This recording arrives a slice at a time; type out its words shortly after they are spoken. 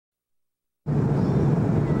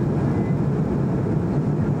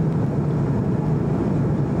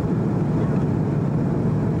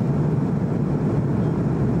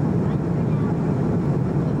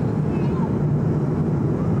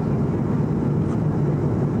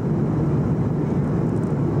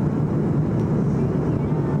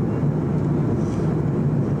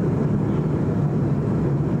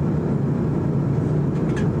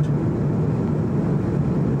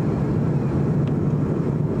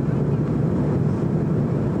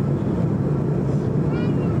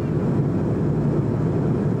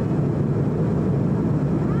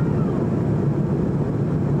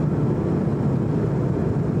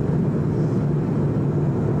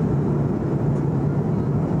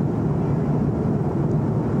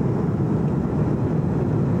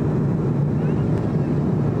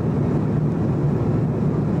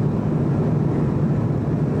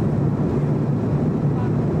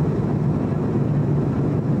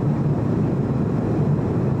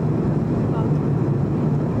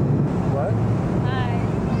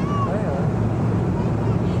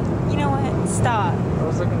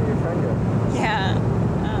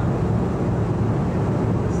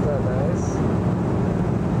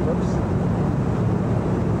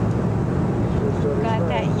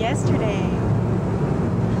yesterday.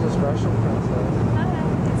 She's a special princess.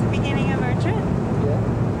 It's the beginning of our trip. Yeah.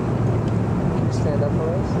 Can you stand up for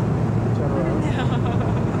us? Turn around.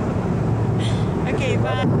 No. Okay,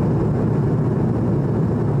 bye.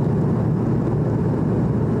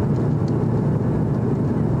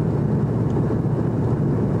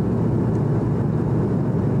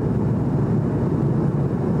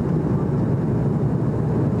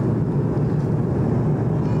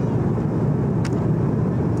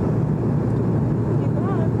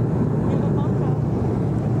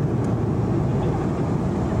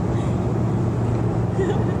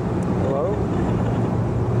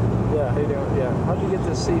 How'd you get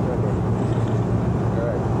this seat number?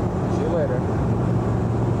 Alright. See you later.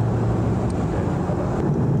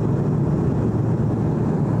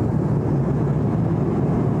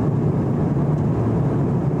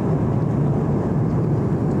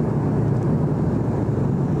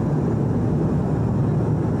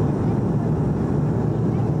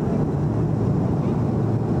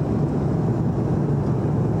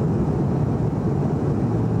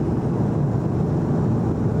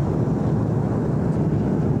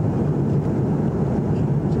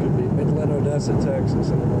 Odessa, Texas, I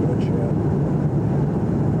don't know what you're at.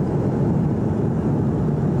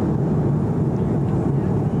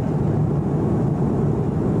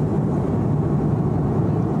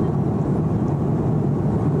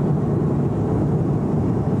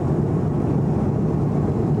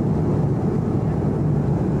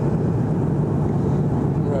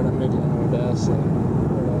 Right at Midland, Odessa,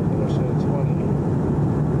 right on Interstate 20.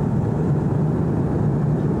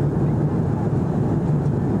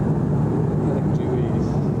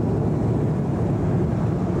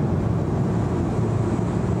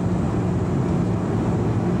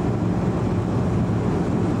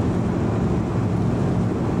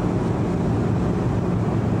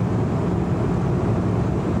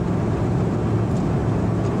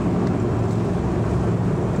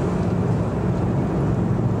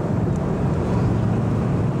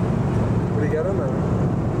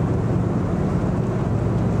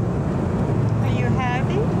 Are you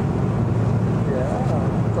happy?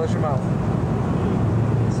 Yeah. Close your mouth.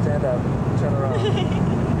 Stand up. Turn around.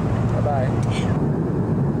 Bye-bye.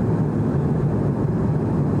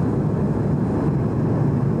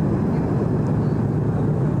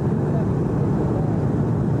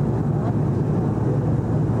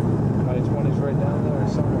 I-20's right down there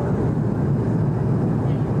somewhere.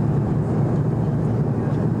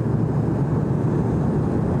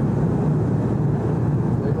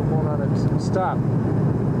 Stop.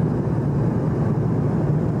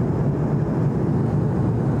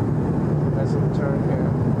 Nice little turn here.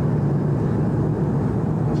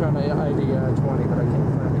 I'm trying to ID 20, but I can't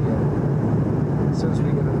find it yet. As soon as we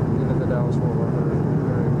get into the Dallas Fort Worth, we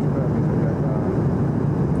should probably pick up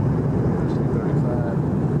actually 35.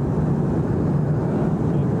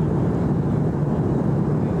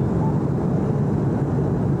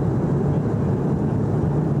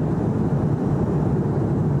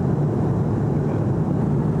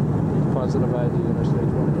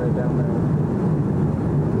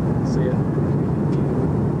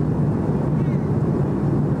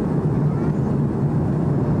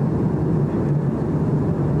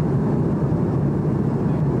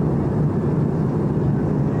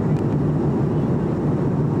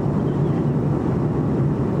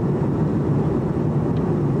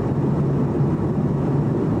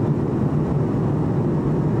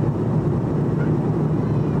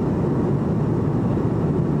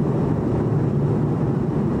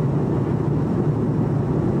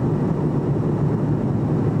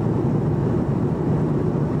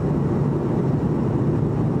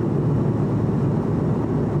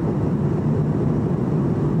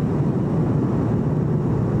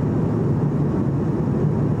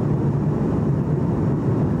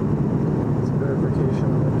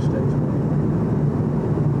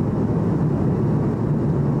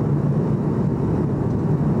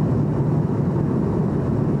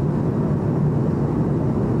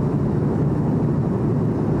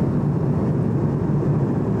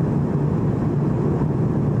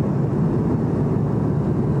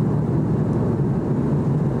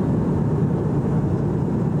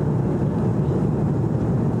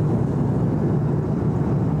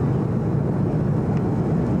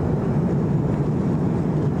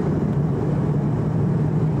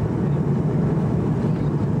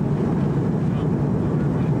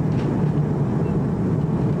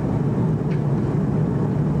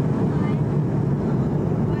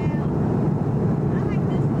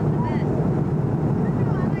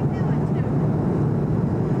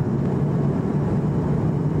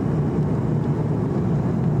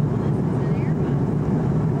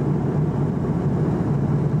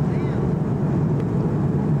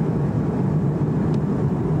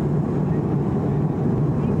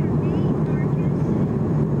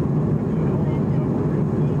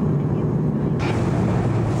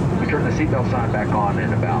 seatbelt sign back on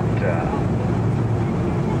in about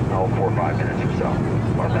 4 or 5 minutes or so.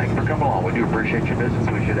 Well, thanks for coming along. We do appreciate your business.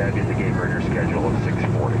 We should have you at the gate for your schedule of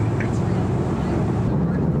 6:40.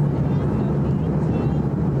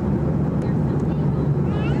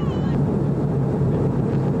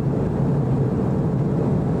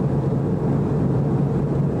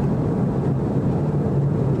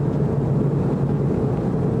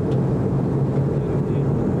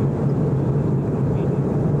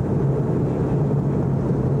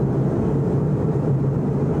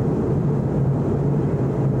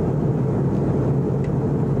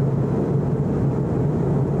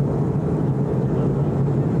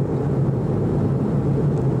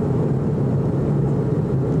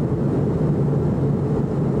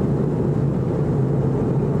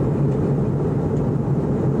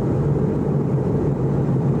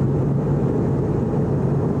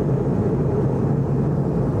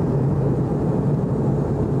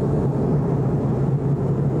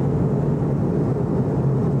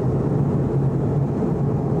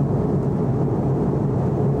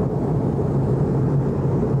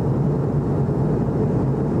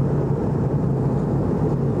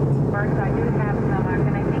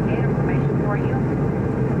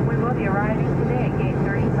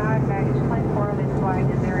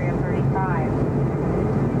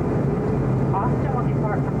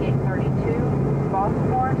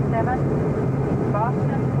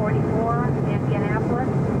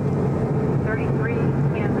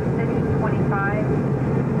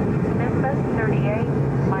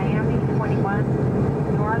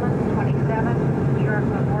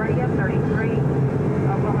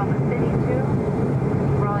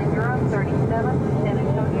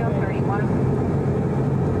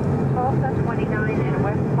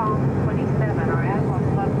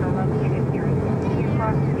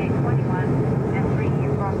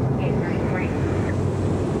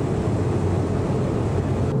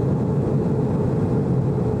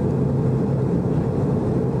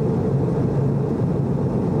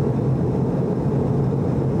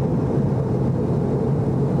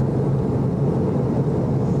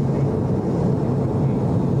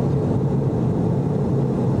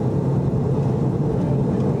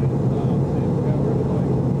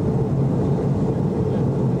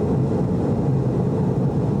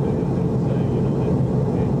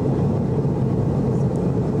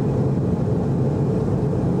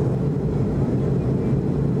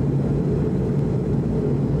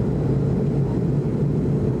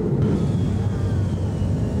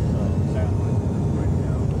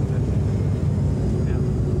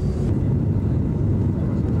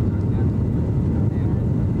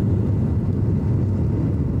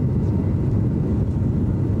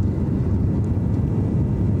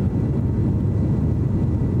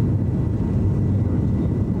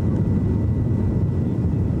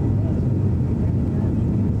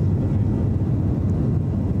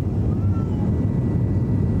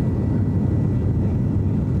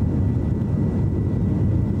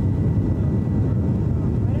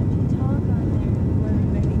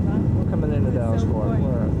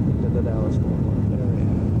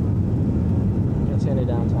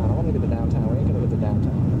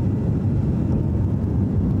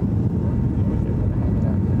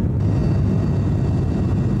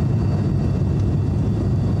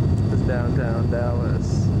 Downtown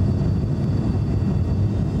Dallas.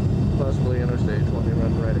 Possibly Interstate 20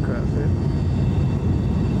 running right across here.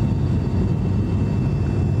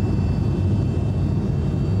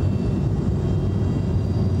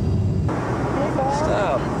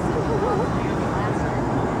 Stop.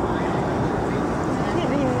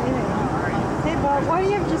 Hey Bob, why do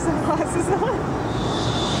you have your sunglasses on?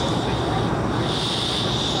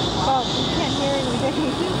 Bob, you can't hear anything.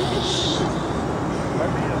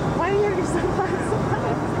 Why do you have your sunglasses on?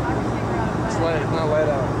 It's light, it's not light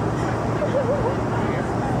out.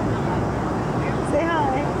 Say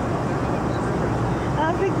hi. I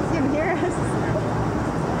don't think he's gonna hear us.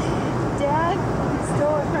 Dad, you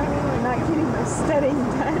stole it from me. We're not getting my studying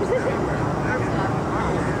done.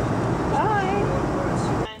 Bye.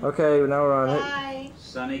 Okay, now we're on it. Bye.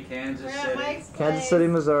 Sunny Kansas We're at City. Mike's Kansas place. City,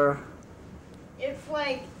 Missouri. It's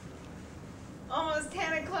like almost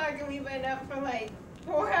 10 o'clock and we've been up for like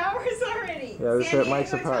 4 hours already. Yeah, we're San at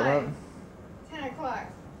Mike's Diego apartment. time. 10 o'clock.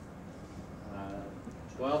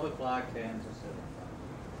 12 o'clock, Kansas City.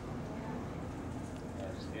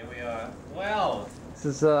 Yes, here we are. Well. This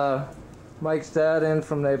is Mike's dad in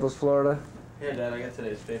from Naples, Florida. Here, Dad, I got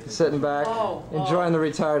today's paper. Sitting back, enjoying the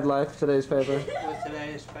retired life. Today's paper. With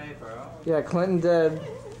today's paper. Oh. Yeah, Clinton dead.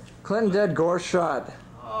 Clinton dead. Gore shot.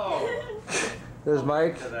 Oh. There's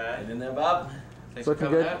Mike. Get in there, Bob. Thanks Looking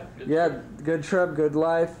for coming good. out. Yeah, good trip, good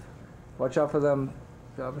life. Watch out for them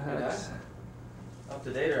job hacks. Up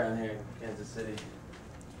to date around here in Kansas City.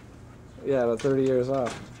 Yeah, about 30 years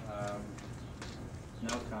off.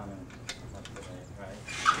 No comment. Up to date, right?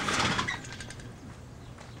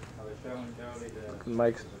 I was showing Jody the...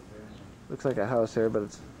 Mike's looks like a house here, but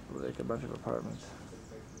it's like a bunch of apartments.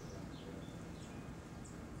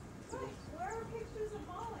 Wait, where are pictures of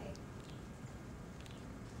Molly?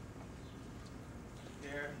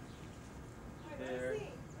 Here. Wait, let There. me see.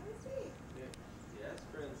 Let me see. Yes,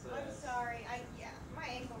 princess. I'm sorry. Yeah, my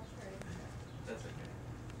ankle's hurt. That's okay.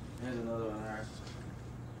 Here's another one of her.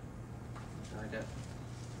 I got a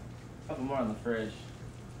couple more in the fridge.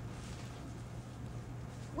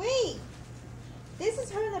 Wait! This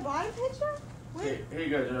is her in the bottom picture? Wait. Here you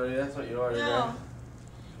go, Jody. That's what you ordered. No.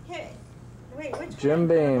 Right? Here. Wait, which Jim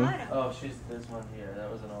one? Beam. Bottom. Oh, she's this one here.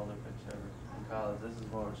 That was an older picture of her in college. This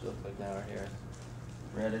is more what she looks like now right here.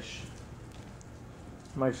 Reddish.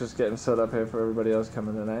 Mike's just getting set up here for everybody else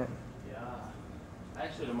coming tonight. Yeah.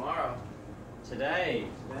 Actually, tomorrow. Today.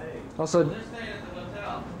 Also, They're staying at the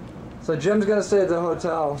hotel. so Jim's gonna stay at the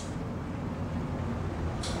hotel.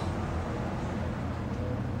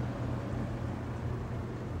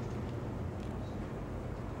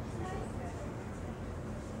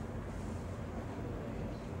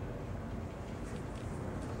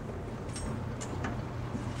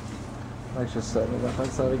 Mike's just setting it up. I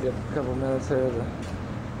thought I'd get a couple minutes here. The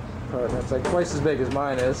apartment's like twice as big as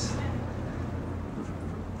mine is.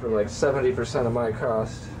 For like 70% of my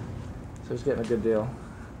cost. So he's getting a good deal.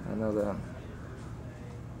 I know that.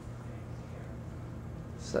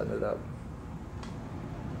 Setting it up.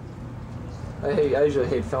 I usually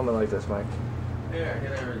hate filming like this, Mike. Here,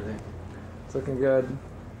 get everything. It's looking good.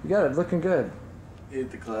 You got it looking good. Hit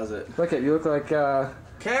the closet. Look at you look like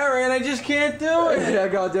Karen, I just can't do it. yeah,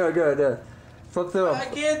 go do it, do it. Flip through them. I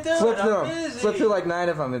can't do Flip it. through I'm them. busy. Flip through like 9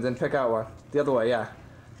 of them and then pick out one. The other way, yeah.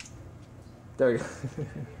 There we go.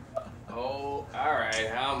 Oh, all right.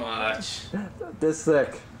 How much? This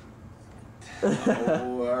thick.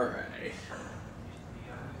 Oh, all right.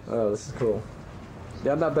 Oh, this is cool.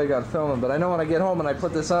 Yeah, I'm not big on filming, but I know when I get home and I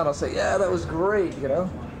put this on, I'll say, yeah, that was great, you know?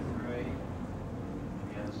 23.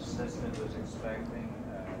 His assistant was expecting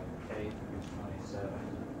Kate, who's 27.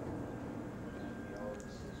 And the oldest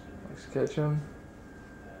is... Next kitchen.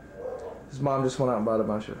 His mom just went out and bought a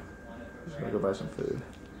bunch of... Just gonna go buy some food.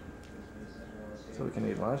 So we can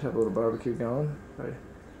eat lunch, have a little barbecue going. Right.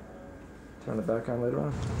 Turn it back on later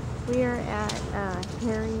on. We are at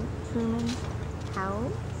Harry Truman's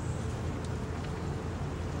house.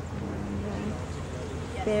 And,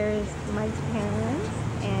 there's Mike's parents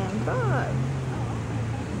and Bob.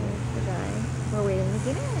 There's the guy. We're waiting to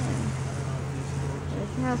get in.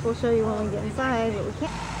 There's the house. We'll show you when we get inside, but we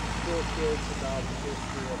can't. School kids about the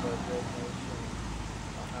history of our great nation,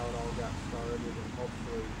 how it all got started, and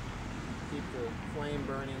hopefully keep the flame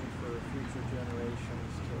burning for future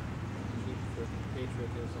generations to keep the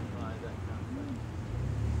patriotism high, that kind of thing.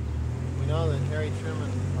 We know that Harry Truman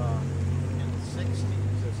in the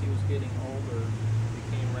 60s, as he was getting older,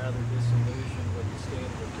 became rather disillusioned with the state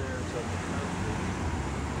of affairs of the country.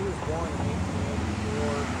 He was born in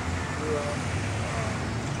 1884, grew up,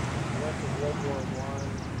 went to World War I,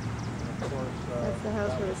 and of course... That's the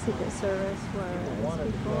house where the Secret Service was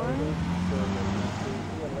before. He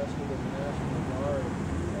enlisted in the National Guard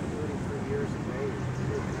at 33 years of age. He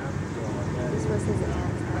didn't have to go like that. This was his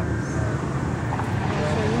aunt's house. I'll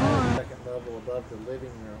show you more. Second level above the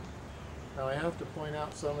living room. Now I have to point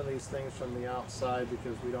out some of these things from the outside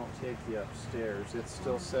because we don't take the upstairs. It's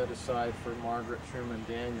still set aside for Margaret Truman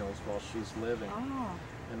Daniels while she's living. Oh.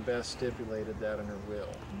 And Beth stipulated that in her will.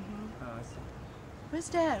 Mm-hmm. Oh, I see. Where's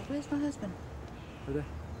Dad? Where's my husband? Are they?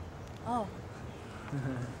 Oh.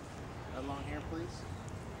 Along here, please.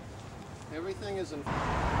 Everything is in...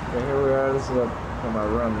 Okay, here we are. This is from our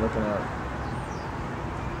room looking out.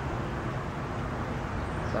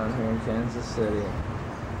 Down here in Kansas City.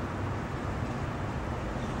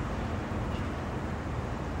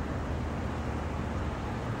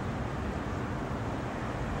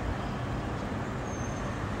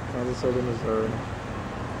 Kansas City, Missouri.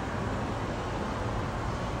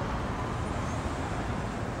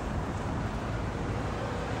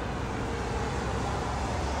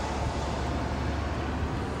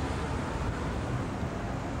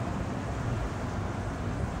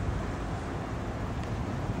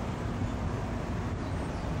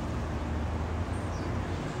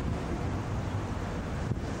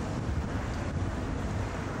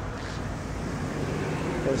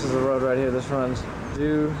 This is the road right here. This runs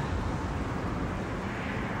due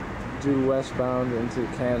westbound into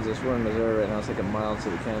Kansas. We're in Missouri right now. It's like a mile to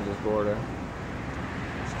the Kansas border.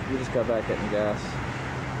 We just got back getting gas.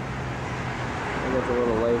 We got the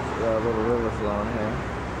little lake, little river flowing here.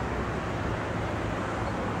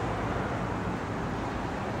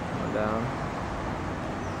 Going down.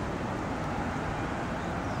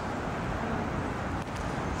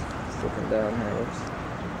 Looking down here. Whoops.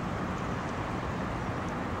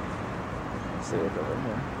 Let's see what's over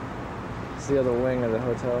here. It's the other wing of the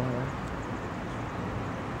hotel here.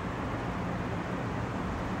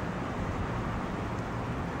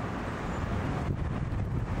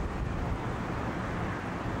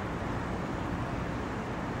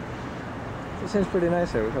 It seems pretty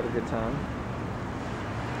nice here. We've had a good time.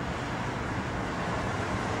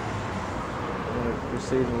 I'm going to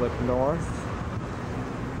proceed and look north.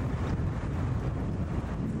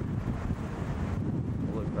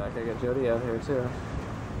 I got Jody out here too.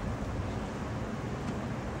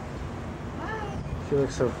 Hi. She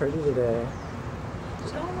looks so pretty today.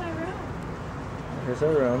 Show my room. Here's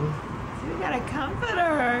our room. We got a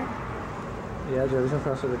comforter. Yeah, Jody's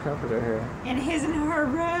impressed with the comforter here. And his and her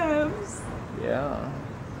robes. Yeah.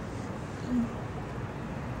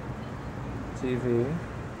 TV.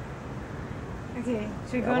 Okay,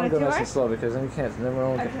 should we go I on want a to go tour? nice and slow because then you can't.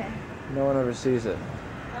 No one ever sees it.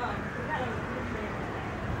 Oh, we got a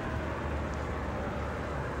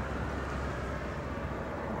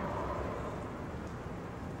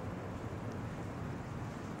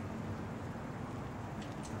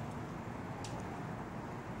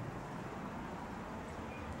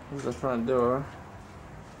Here's the front door.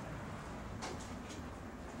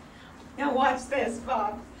 Now watch this,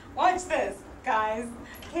 Bob. Watch this, guys.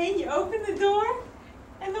 Okay, you open the door,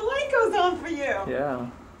 and the light goes on for you. Yeah.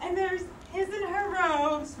 And there's his and her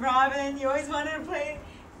robes. Robin, you always wanted to play.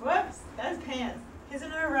 Whoops, that's pants. His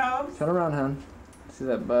and her robes. Turn around, hon. See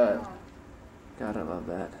that butt? God, I love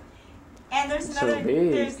that. And there's It's so another.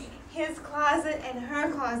 big. There's his closet and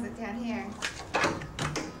her closet down here.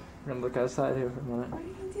 I'm gonna look outside here for a minute. What are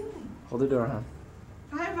you doing? Hold the door, hon.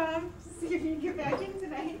 Hi, Bob. See if you can get back in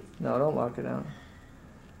tonight. No, don't lock it out.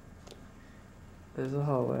 There's a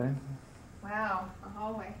hallway. Wow, a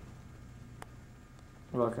hallway.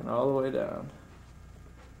 Walking all the way down.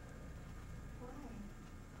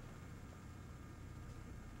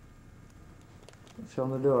 Show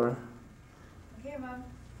them the door. Okay, Mom.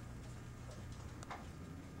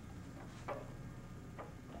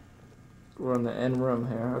 We're in the end room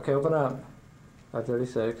here. Okay, open up.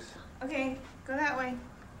 536. Okay, go that way.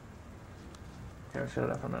 Okay, shut it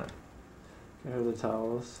up for a minute. Here are the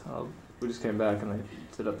towels. We just came back and they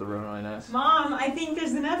set up the room really nice. Mom, I think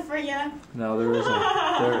there's enough for you. No, there isn't.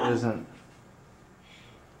 There isn't.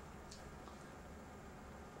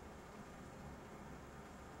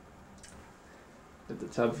 Get the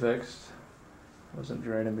tub fixed. Wasn't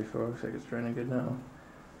draining before. Looks like it's draining good now.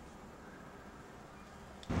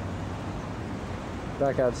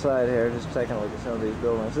 Back outside here, just taking a look at some of these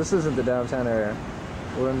buildings. This isn't the downtown area.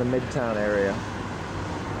 We're in the midtown area.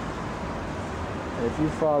 And if you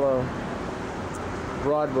follow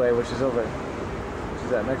Broadway, which is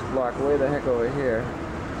that next block way the heck over here,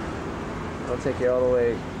 it'll take you all the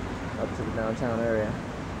way up to the downtown area.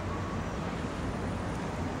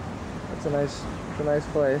 It's a nice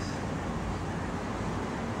place.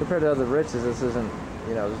 Compared to other Riches, this isn't,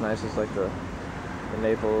 as nice as like the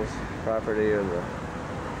Naples property or the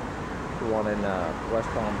one in West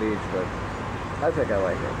Palm Beach, but I think I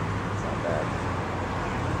like it. It's not bad.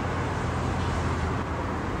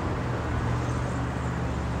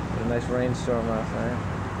 Had a nice rainstorm last night.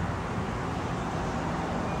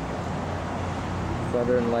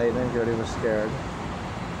 Thunder and lightning. Jody was scared.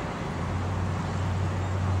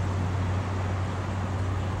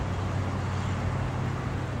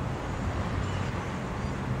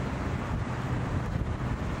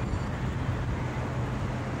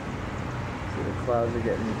 The clouds are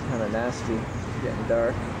getting kind of nasty. It's getting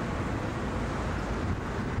dark.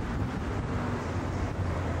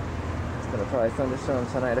 It's gonna probably thunderstorm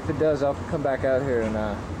tonight. If it does, I'll come back out here and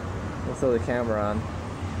we'll throw the camera on.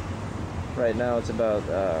 Right now it's about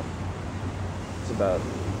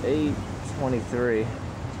 8:23.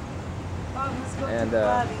 Bob, let's go And, to the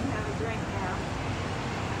club and have a drink now.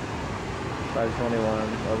 5:21.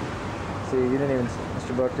 Well, see, you didn't even.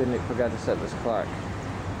 Mr. Book forgot to set this clock.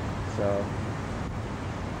 So.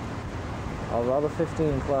 All the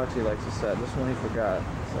 15 clocks he likes to set, this one he forgot,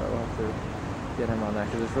 so we'll have to get him on that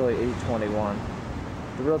because it's really 8:21.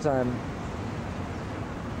 The real time,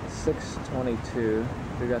 6:22.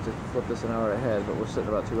 We got to flip this an hour ahead, but we're sitting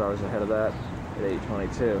about 2 hours ahead of that at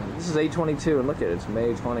 8:22. This is 8:22, and look at it, it's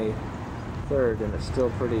May 23rd, and it's still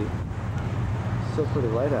pretty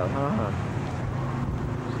light out, huh?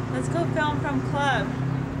 Let's go film from club.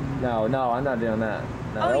 No, I'm not doing that.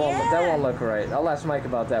 No, that won't look right. I'll ask Mike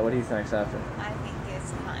about that, what he thinks after. I think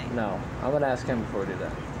it's fine. No, I'm gonna ask him before we do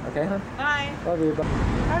that. Okay, hon? Bye. Love you. Bye.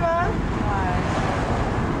 Hi, Mom. Bye.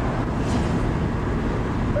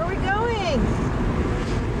 Where are we going?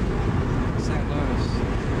 St. Louis.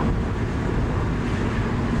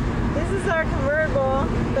 This is our convertible,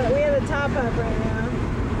 but we have the top up right now.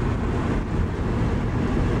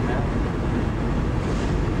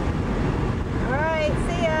 Alright,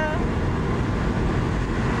 see ya.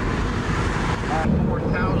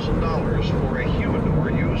 $4,000 for a humidor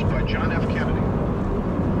used by John F. Kennedy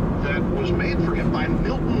that was made for him by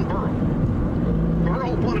Milton Berle.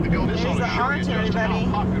 Berle wanted to go this on to show you just how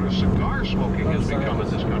popular cigar smoking has become in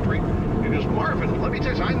this country. It is Marvin. Let me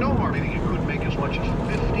tell you, I know Marvin, you could make as much as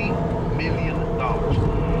 $50 million.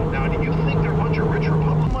 Now, do you think they're a bunch of rich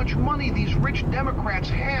Republicans? How much money these rich Democrats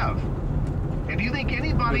have? And do you think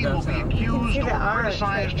anybody will be accused or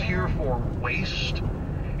criticized here for waste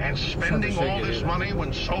and spending all this money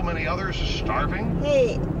when so many others are starving?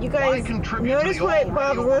 Hey, you guys notice what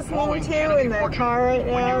Bob's listening to in the car right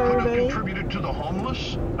now, when you could have everybody? contributed to the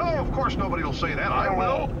homeless? No, of course nobody will say that. I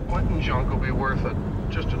will. Clinton junk will be worth it.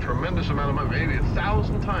 Just a tremendous amount of money, maybe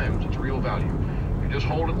 1,000 times its real value. You just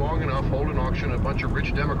hold it long enough, hold an auction, a bunch of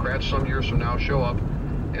rich Democrats some years from now show up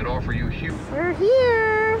and offer you huge... We're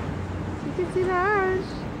here! You can see the arch.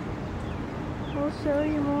 We'll show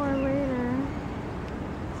you more later.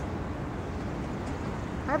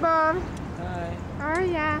 Hi, Bob. Hi. How are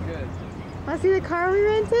ya? Good. Want to see the car we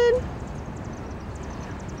rented?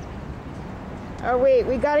 Oh wait,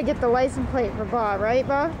 we gotta get the license plate for Bob, right,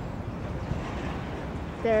 Bob?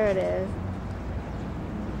 There it is.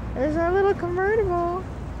 There's our little convertible. All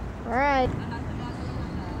right.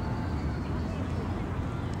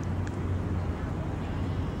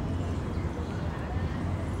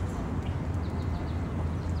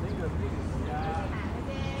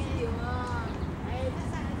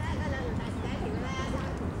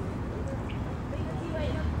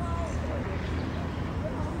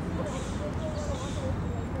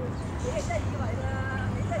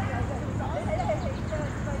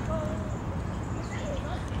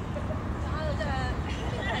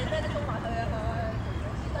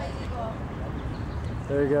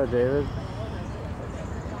 There you go, David.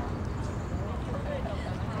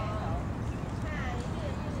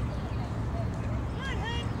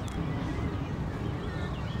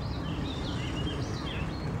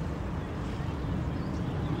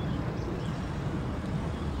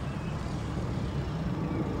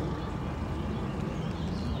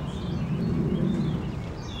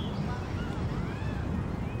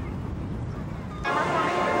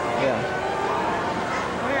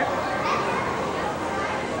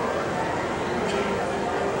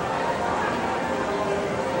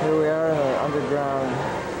 Here we are in the underground,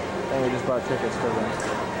 and we just bought tickets for the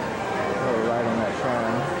little ride on that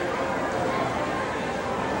tram.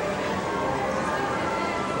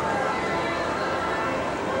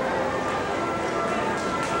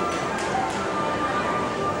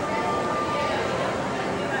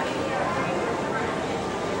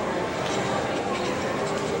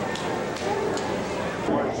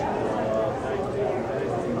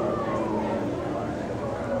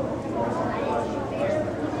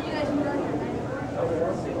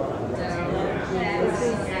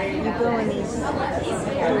 You go in these doors.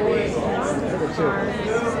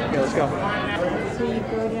 Yeah, let's go. So you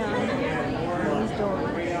go down these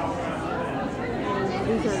doors.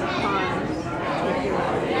 These are the cars.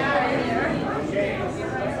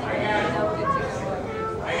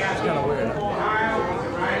 It's kind of weird.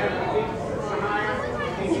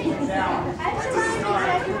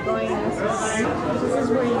 This is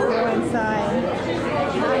where you go inside.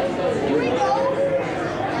 Here we go.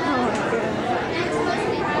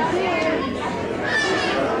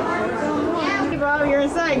 Hey, Bob, you're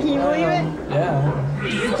inside. Can you believe it?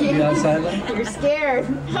 Yeah. You outside then? You're scared.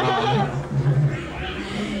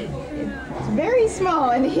 It's very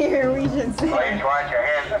small in here, we should say. Please wash your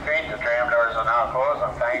hands and feet. The tram doors are now closed,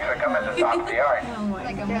 and thanks for coming to top of the yard. Oh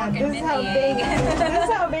my God, this is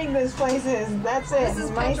how big this place is. That's it. This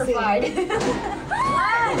is petrified. It's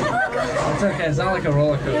okay, it's not like a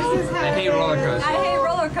roller coaster. This is how I hate roller coasters. I hate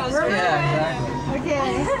roller coasters. Yeah, exactly. Okay.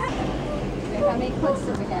 How many clicks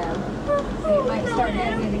do we have? So you might start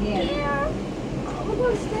doing it again. Yeah. We're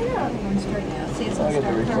going straight up. Going straight now. See, it's Look at the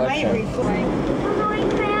reflection. Might reflect. We're going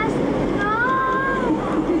fast. No!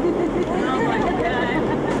 Oh my God.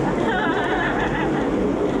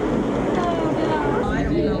 I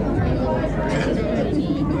don't know.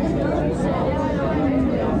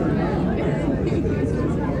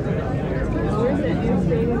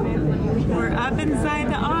 We're up inside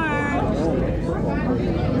the arch.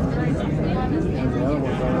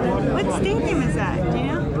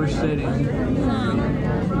 Bush Stadium.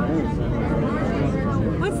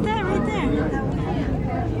 What's that right there?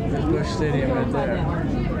 There's Bush Stadium right there.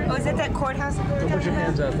 Oh, is that that courthouse? Don't put your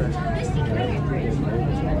hands out there.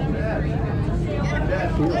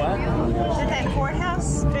 What? Is that that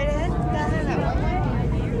courthouse straight ahead down there that one way?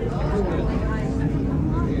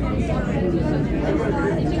 Did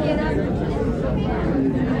you get up?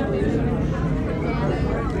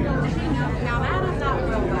 Now that is not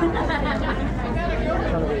real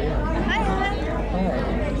Hi, hon.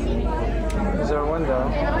 There's our window.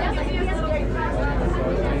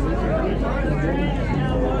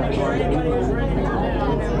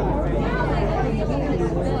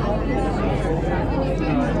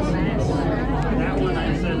 That one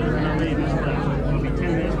I said they're going to leave this left. It'll be 10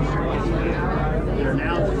 minutes before it gets back. They're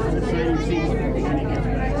now the same seats when it gets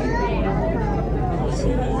back.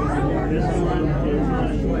 This one is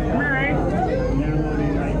they're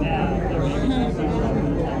loading right now. They're making some seats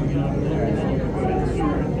over there and then you're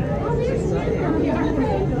going to put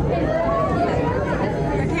it right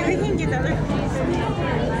Okay, we can get the other.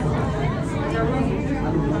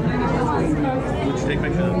 Did you take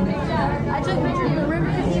pictures of them? I took pictures of the river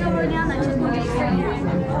and she over down that she's going to get straight here.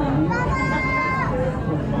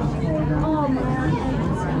 Oh man.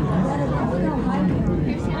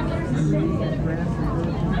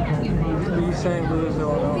 East St. Louis,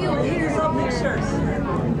 Illinois. Here's all pictures.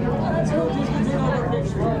 Let's go just take all the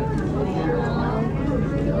pictures.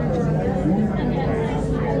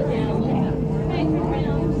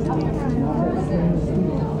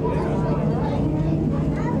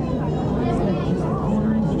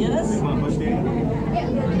 Yes?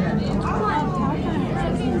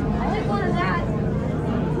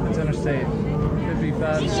 It's Interstate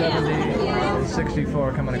 55, 70, and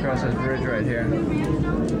 64 coming across this bridge right here.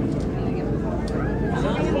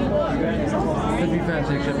 55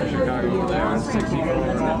 takes you up to Chicago over there, and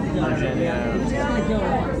 64 Virginia.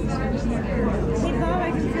 Hey, Bob, I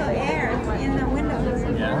can feel air in the windows.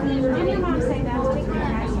 Yeah? Didn't your mom say that?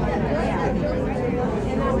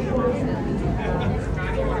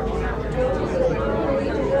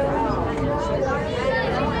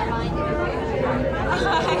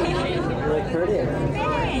 Really pretty.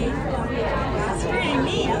 Hey, that's pretty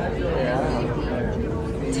neat. Yeah.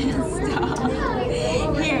 Stop.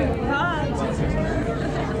 Here, Bob.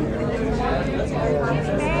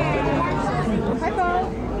 Hi, Bob.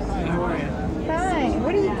 How are you? Hi.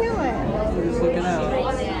 What are you doing? We're just looking out.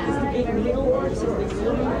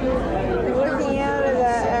 You're looking out of the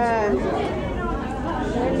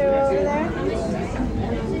window over there? Down over there.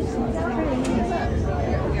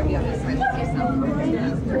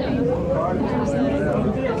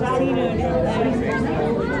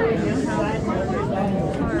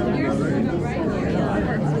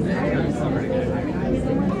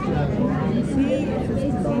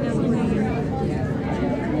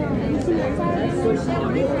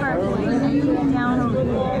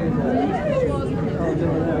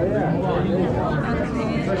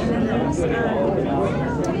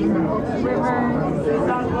 River.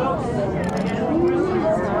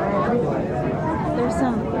 There's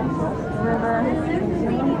some river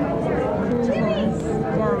cruises down there.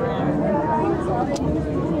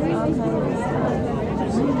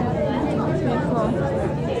 Okay, cool.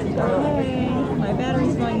 Okay, my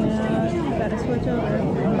battery's going out. Gotta switch over.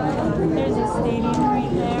 There's a stadium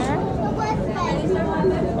right there.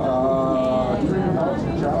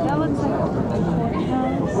 That looks like a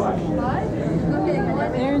courthouse.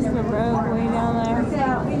 There's the road way down there.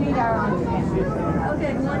 We need our own.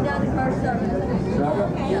 Okay, come on down to car service.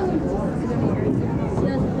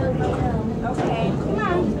 Okay, come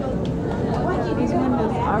on. These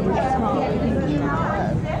windows are really small.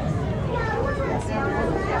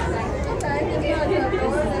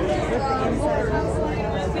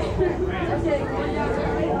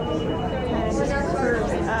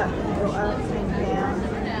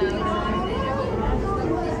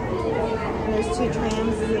 There's two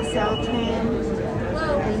trams, there's a south tram,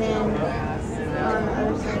 and then on the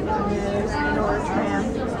other side down there, there's a north tram.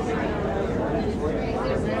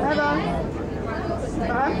 Hi, Bob.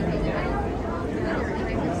 Bob?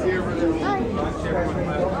 Hi.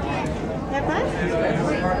 Have fun?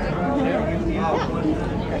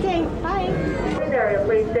 Yeah. Okay, bye. Area,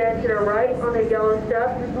 please stand to the right on the yellow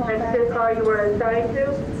step next to the car you were assigned to.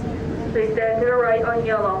 Please stand to the right on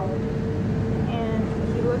yellow. And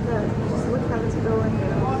if you look up, just look how it's going.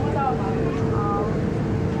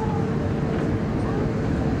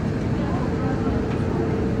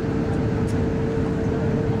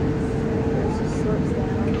 There's just slopes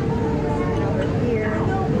down. And over here, I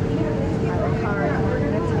have a car and we're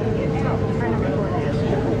going to take it in front of the courthouse.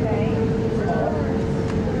 Okay?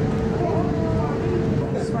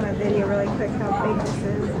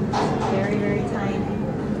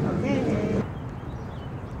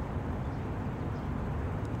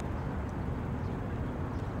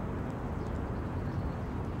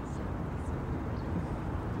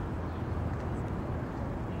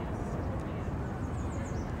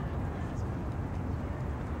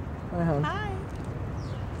 Hi, hon. Hi.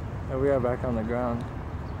 Oh, we are back on the ground.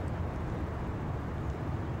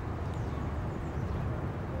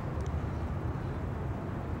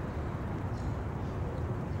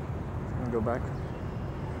 I'm gonna go back.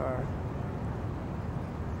 Car.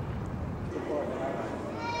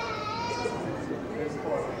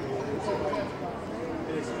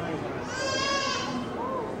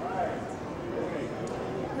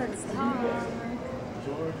 Let's talk.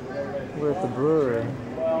 We're at the brewery.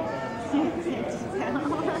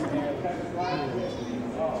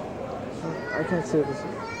 I can't see this. I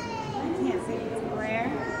can't see if it's rare.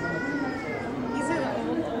 These are the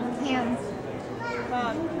old cans.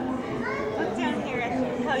 Look down here at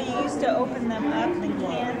how you used to open them up, the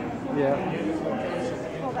can. Yeah.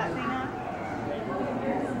 Pull that thing up.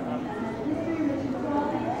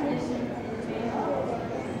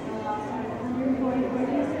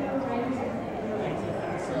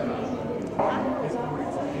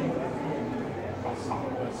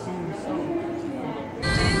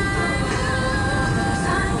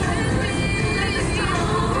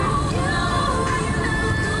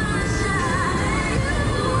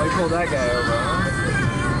 Pull that guy over, huh?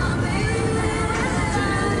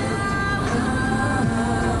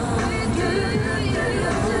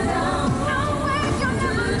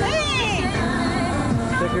 Hey!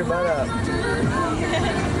 Stick your butt up.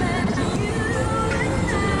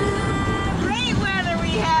 Great weather we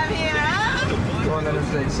have here, huh? Going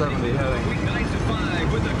Interstate 70 heading 9 to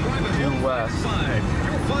 5 with the drive due west. 5.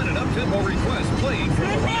 You'll find an up-tempo request played for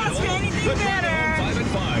Couldn't ask for anything better. 5 and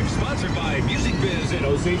 5, sponsored by Music Biz in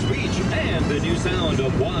Osage Beach and the new sound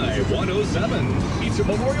of Y107. It's a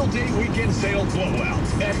Memorial Day weekend sale blowout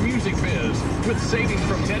at Music Biz with savings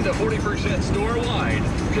from 10 to 40% store-wide.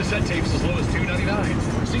 Cassette tapes as low as $2.99.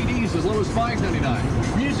 CDs as low as $5.99.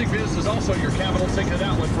 Music Biz is also your capital ticket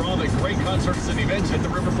outlet for all the great concerts and events at the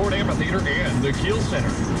Riverport Amphitheater and the Kiel Center.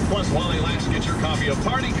 Plus, while they last, get your copy of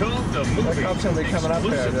Party Cove, the movie. That cup's gonna be coming up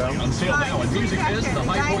there, Joe. On sale now at Music Biz in the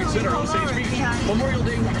High Point Center, Osage Beach. Memorial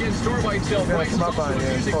Day weekend store-wide sale prices come up on you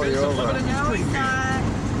and pull you over. No, he's not.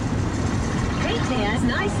 Hey, Ted,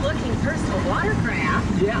 nice looking personal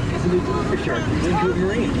watercraft. Yeah, it's a new tiger shark from Lincoln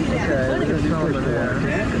Marine. Okay, we're just filming there.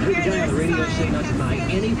 The guy on the radio saying not to buy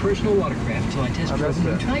any personal watercraft until I test drove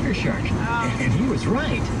the new tiger shark. And he was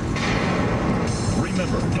right.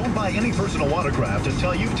 Remember, don't buy any personal watercraft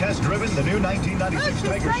until you've test-driven the new 1996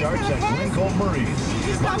 Tiger Sharks at Lincoln Marine.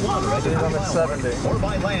 By water at the I'm at 70. or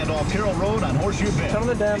by land off Carroll Road on Horseshoe Bend. Some of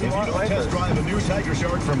the damn If you don't test drive a new Tiger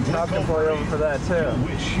Shark from I'll Lincoln pull you over Marine, for that too. you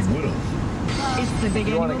wish you would have. It's the big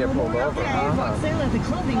You want to annual get pulled Memorial over, Day huh? book sale at the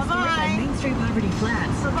clothing store at Main Street Poverty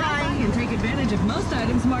Flats. Stop by and take advantage of most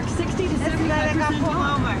items marked 60 to 75%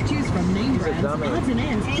 off. Choose from name brands, odds and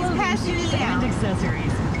ends, clothing, shoes, and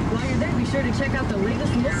accessories. While you're there, be sure to check out the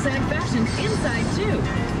latest look sag fashions inside too.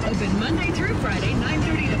 Open Monday through Friday,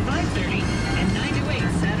 9:30 to 5:30, and 9 to 8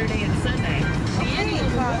 Saturday and Sunday. The annual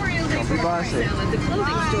Memorial Day book sale at the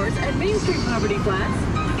clothing stores at Main Street Poverty Flats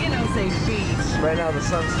in Osage Beach. Right now the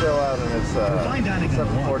sun's still out and it's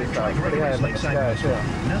 7:45. Pretty high in the sky too.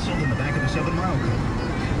 Nestled in the back of the 7 Mile Cove.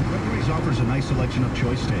 Gregory's offers a nice selection of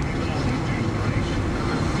choice steaks. And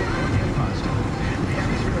pasta. The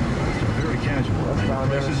atmosphere and foods are very casual. That's and down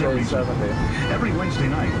prices are Interstate reasonable. 70. Every Wednesday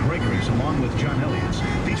night, Gregory's, along with John Elliott's,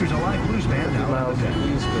 features a live blues band out on the deck.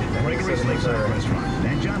 Gregory's Lakeside Restaurant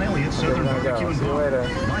and John Elliott's Southern Barbecue and Bar.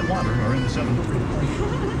 My water are in the 7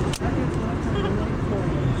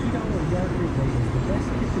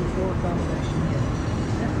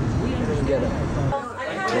 Didn't get it.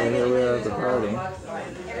 Okay, here we are at the party.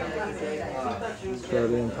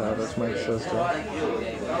 Jody and Pat, that's Mike's sister.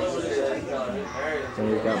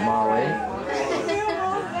 And we've got Molly.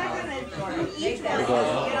 We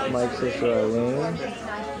got Mike's sister Eileen.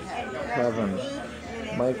 Kevin.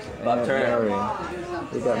 Mike and Mary.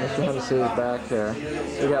 We got Mr. Hennessy back here.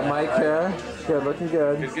 We got Mike here. Good, looking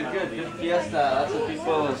good. Good fiesta. That's what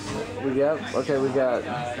people. We got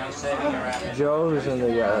Joe, who's in the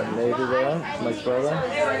Navy there, Mike's brother.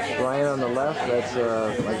 Ryan on the left, that's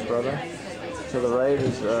Mike's brother. To the right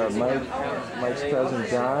is Mike's cousin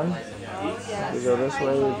John. We go this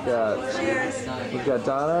way, we've got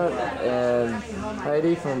Donna and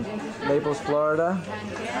Heidi from Naples, Florida.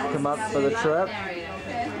 Come up for the trip.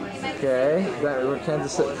 Okay, we're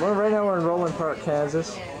Kansas City. Right now we're in Roland Park,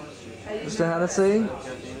 Kansas. Mr. Hennessy,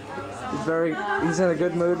 he's in a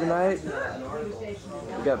good mood tonight.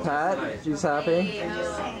 We got Pat, she's happy.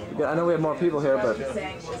 I know we have more people here, but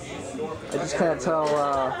I just can't tell.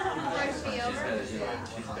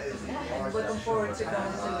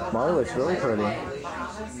 Molly looks really pretty.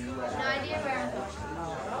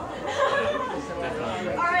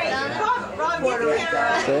 Alright,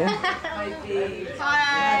 See?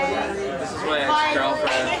 Hi. This is my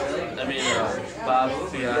ex-girlfriend. I mean,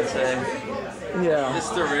 Bob's fiance. Yeah. This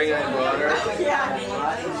is the ring I bought her. Yeah.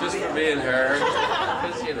 Just for me and her.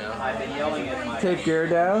 Because, you know. I've been yelling at my... Cape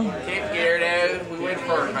Girardeau? Cape Girardew. We went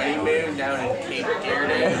for a honeymoon down in Cape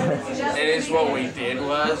Girardew. And it's what we did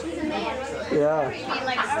was... Yeah.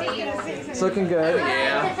 It's looking good.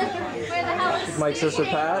 Yeah. Mike's sister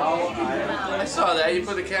Pat. I saw that. You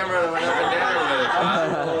put the camera on and went up and down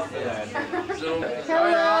with it.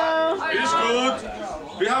 Hello. It's good.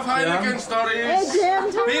 We have Heineken stories. Hey,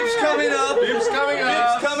 Jim. Beep's coming up. Beep's coming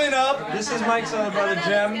up. Beep's coming up. This is Mike's other brother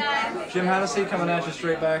Jim. Jim Hennessy coming at you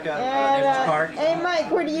straight back at Neighbors Park. Hey,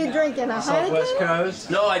 Mike, what are you drinking? A Southwest Heineken? Coast.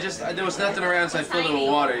 No, there was nothing around, so I filled it with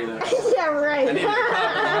water. You know. Yeah, right. I needed a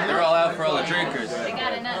cup. They're all out for all the drinkers. So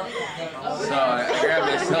I grabbed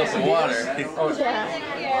myself some water. This is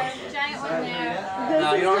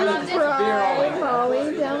Pride,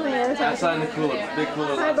 Molly, down there. Outside in the cooler, big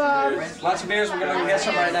cooler. Hi, Bob. Lots of beers. We're gonna get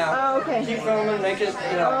some right now. Oh, okay. Keep filming, make it,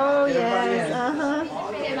 you know. Oh, get everybody yes. in.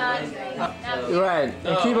 Uh-huh. Right,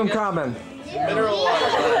 and keep them coming. Mineral water.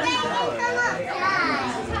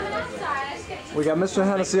 We got Mr.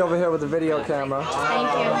 Hennessy over here with the video camera.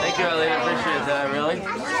 Thank you, Ellie. I appreciate that, really.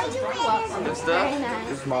 Good stuff.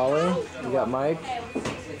 There's Molly. We got Mike.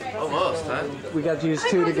 Almost, huh? We got these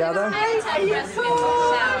two together. Did you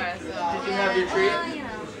have your treat?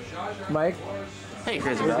 Mike. Hey,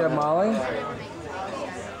 crazy. We got Molly.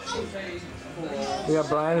 We got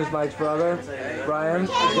Brian, who's Mike's brother. Brian, he's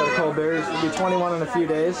got a cold beer. He'll be 21 in a few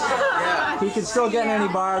days. He can still get in any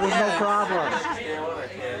bar. There's no problem.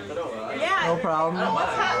 Yeah. No problem.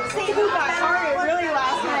 See who got carded really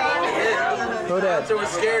last night. Who did? Hunter was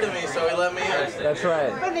scared of me, so he let me in. That's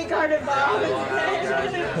right. But they carded Bob.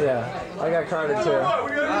 Yeah, I got carded too.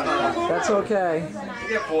 That's okay.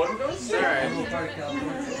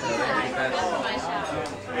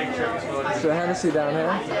 So Hennessy down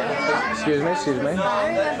here. Excuse me, excuse me. We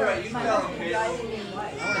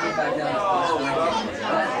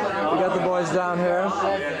got the boys down here.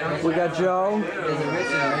 We got Joe.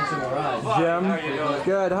 Jim.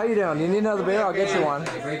 Good. How you doing? Do you need another beer? I'll get you one.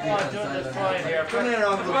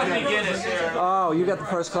 Oh, you got the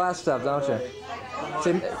first class stuff, don't you?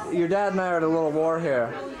 See, your dad and I are at a little war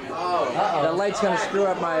here. That light's gonna screw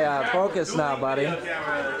up my focus now, buddy.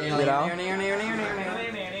 You know?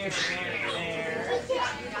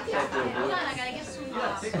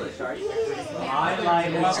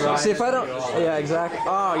 See if I don't. Yeah, exactly.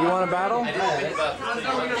 Oh, you want to battle?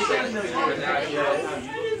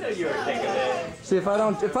 See if I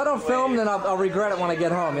don't film, then I'll regret it when I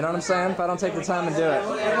get home. You know what I'm saying? If I don't take the time and do it.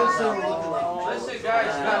 Listen,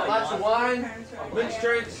 guys, got lots of wine, mixed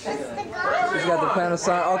drinks. She's got the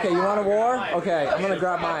Panasonic. Okay, you want a war? Okay, I'm gonna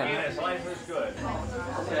grab mine.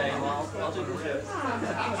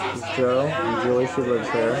 Joe and Julie, she lives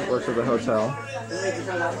here, works at the hotel.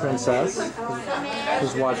 Princess,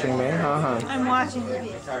 who's watching me. I'm watching. Yeah.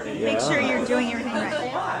 Make sure you're doing everything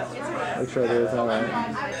right. Make sure it is all right.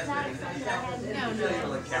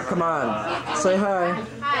 Come on, say hi.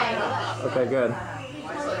 Okay, good.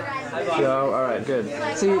 Joe, all right, good.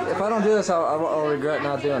 See, if I don't do this, I'll regret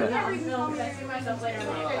not doing it.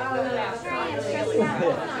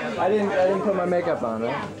 I didn't put my makeup on,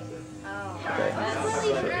 right? Okay.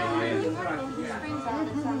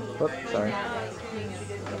 Oops, sorry.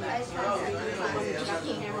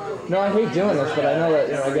 No, I hate doing this, but I know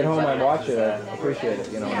that I get home, I watch it, I appreciate it,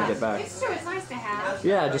 when I get back. It's true, it's nice to have.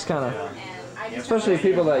 Yeah, just kind of, especially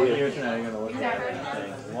people that you.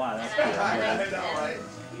 Wow, that's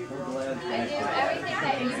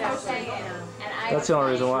That's the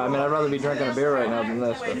only reason why. I mean, I'd rather be drinking a beer right now than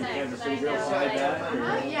this. But. Yeah,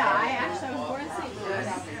 I actually was born in St. Louis,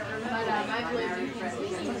 but I've lived in Kansas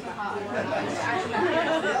City since about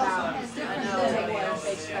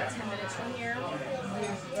 10 minutes from here.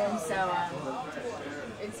 And so,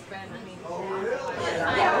 it's been,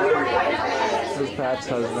 This is Pat's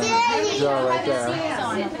husband, Joe, right there.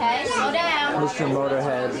 Mr.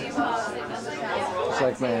 Motorhead. Just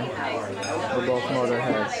like me. We're both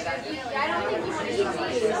Motorheads.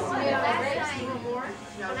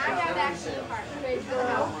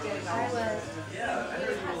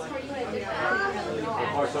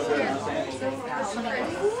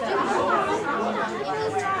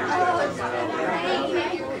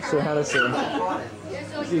 So Hennessy,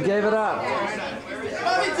 you gave it up.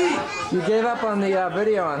 You gave up on the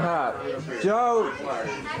video on Hot. Joe.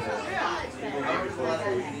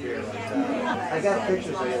 I got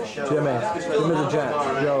pictures of your show. Jimmy the gent.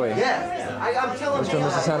 Joey. Yeah, I'm telling Mr. and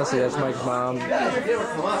Mrs. Hennessy, that's Mike's mom. You guys, if you ever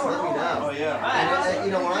come up, let me know. out. Oh, yeah. And,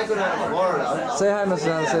 you know, when I go down to Florida, Say hi, Miss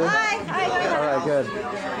Nancy. Hi. All right, good.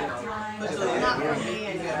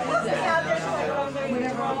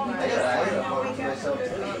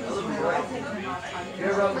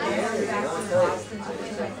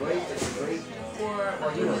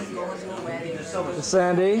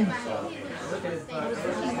 Sandy.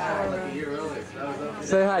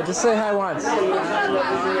 Say hi. Just say hi once.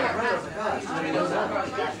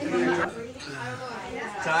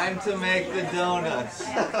 Time to make the donuts.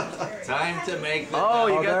 Time to make the Oh,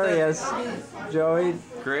 donuts. there he is. Joey.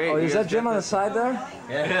 Great. Oh, is that Jim on the side there?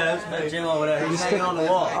 Yeah, that's my Jim over there. He's hanging on the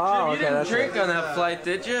wall. Oh, okay. You didn't That's drink on that flight,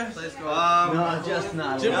 did you? no, just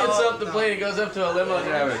not. Jim gets off the plane, he goes up to a limo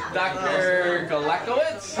driver, Dr.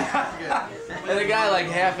 Galakowitz? And the guy like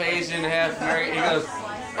half Asian, half American, he goes,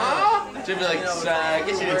 oh! Jim's like, I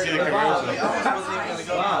guess you didn't see the commercial.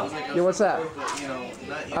 Yeah, what's that?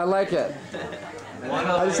 I like it.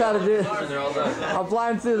 I just had to do. I'm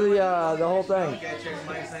flying through the whole thing.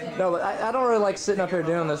 No, but I don't really like sitting up here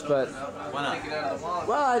doing this, but Why not?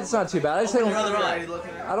 well, it's not too bad. I just think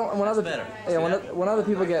I don't. When other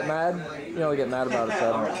people get mad, you know, they get mad about it.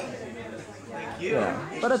 So I don't. Yeah,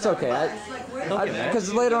 but it's okay.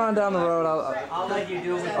 Because later on down the road, I'll let you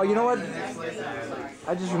do it. Oh, you know what?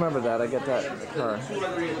 I just remembered that. I get that car.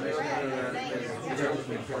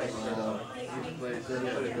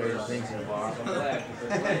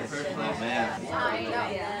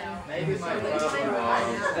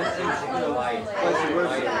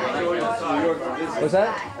 What's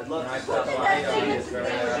that?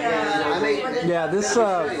 Yeah, this.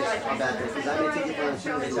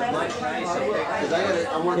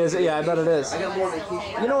 Yeah, I bet it is.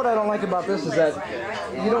 You know what I don't like about this is that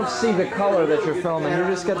you don't see the color that you're filming. You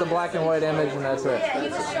just get the black and white image, and that's it.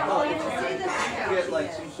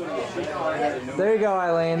 There you go,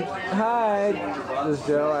 Eileen. Hi. This is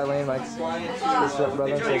Joe, Eileen, Mike's brother and sister. Are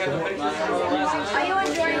you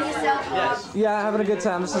enjoying yourself, Bob? Yeah, having a good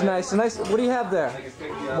time. This is nice. What do you have there?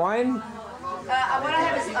 Wine? What I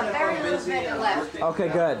have is a very little bit left. Okay,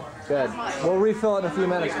 good. Good. We'll refill it in a few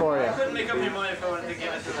minutes for you. I couldn't make up your mind if I wanted to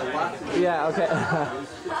give it to them. Yeah, okay.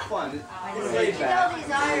 You know these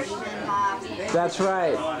Irishmen, Bob. That's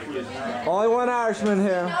right. Only one Irishman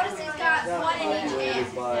here. Notice he's got one in each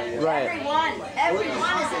hand. Right.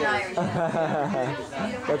 Everyone is an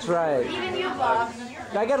Irishman. That's right. Even you, Bob.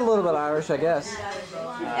 I get a little bit Irish, I guess.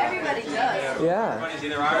 Everybody does. Yeah. Everybody's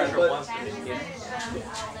either Irish or wants to be.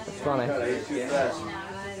 It's funny.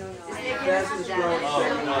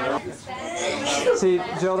 See,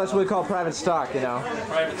 Joe, that's what we call private stock, you know.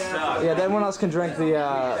 Private stock. Yeah, everyone else can drink the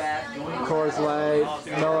Coors Light,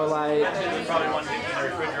 Miller Light. Probably one thing in the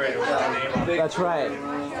refrigerator with the name on it. That's right.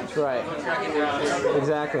 That's right.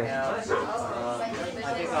 Exactly. I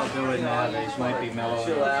think I'll do it now. These might be mellow.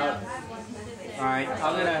 Chill out. All right,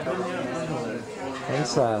 I'm gonna.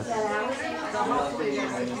 Inside.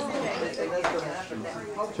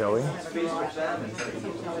 Joey.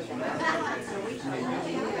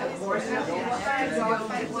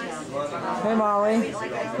 Hey, Molly.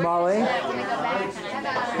 Molly.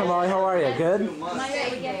 Hey, Molly, how are you? Good?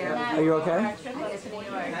 Are you okay?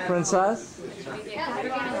 Princess?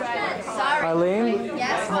 Eileen?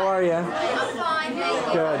 How are you? I'm fine, thank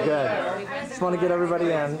you. Good, good. Just want to get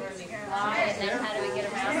everybody in.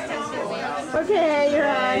 Okay, you're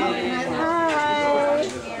on. Hi.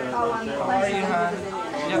 How are you, hon?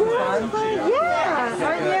 You having fun? Yeah,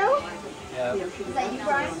 aren't you? Yeah.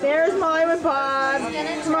 There's Molly with Bob.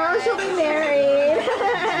 Tomorrow she'll be married.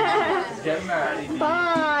 Get married.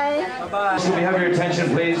 Bye. Bye-bye. Can we have your attention,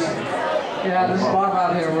 please? Yeah, this is Bob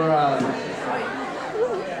out here.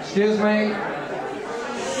 We're, excuse me.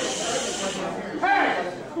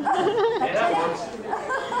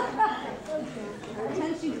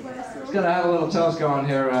 Just gonna have a little toast going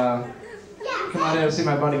here. Come out here to see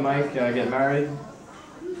my buddy Mike get married.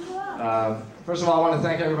 First of all, I want to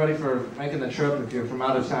thank everybody for making the trip. If you're from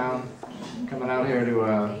out of town, coming out here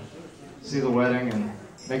to see the wedding and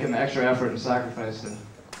making the extra effort and sacrifice to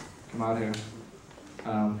come out here.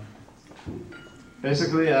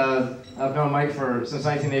 Basically, I've known Mike since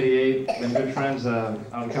 1988. Been good friends out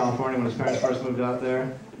in California when his parents first moved out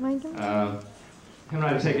there. Him and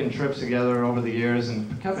I have taken trips together over the years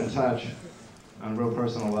and kept in touch on a real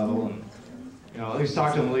personal level, and at least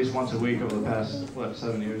talked to him at least once a week over the past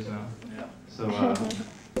 7 years now. Yeah. So.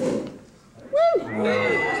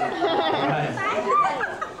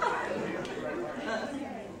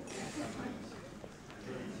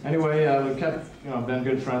 Anyway, we've kept been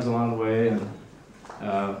good friends along the way, and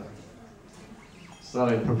thought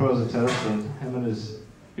I'd propose a toast with him and his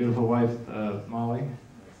beautiful wife Molly,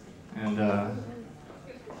 and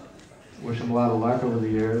wish him a lot of luck over the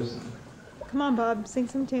years. Come on, Bob, sing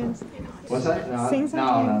some tunes. What's that? No, Sing some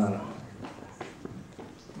tunes. no.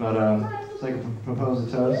 But so I can propose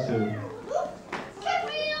a toast to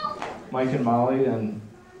Mike and Molly, and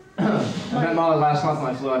I met Molly last month when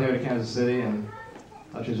I flew out here to Kansas City, and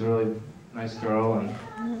thought she was a really nice girl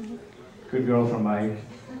and good girl for Mike.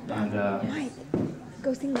 And Mike,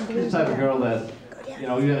 go sing the blues. she's the type of girl that, you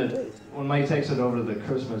know, even when Mike takes it over to the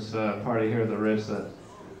Christmas party here at the Ritz, that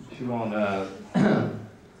she won't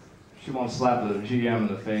slap the GM in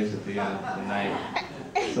the face at the end of the night.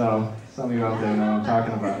 So some of you out there know what I'm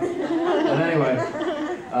talking about. But anyway,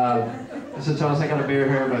 this is Charles. I got a beer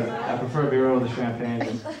here, but I prefer beer over the champagne.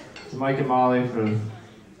 It's Mike and Molly for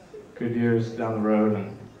good years down the road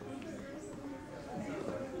and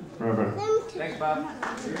forever. Thanks, Bob.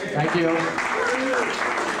 Thank you.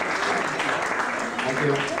 Thank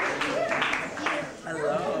you.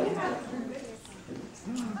 Hello.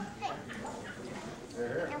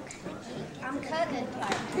 I'm cutting it.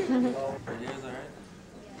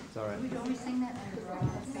 It's all right. We don't sing that.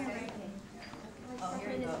 Oh, here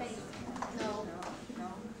it is. No.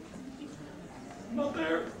 Not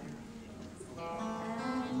there.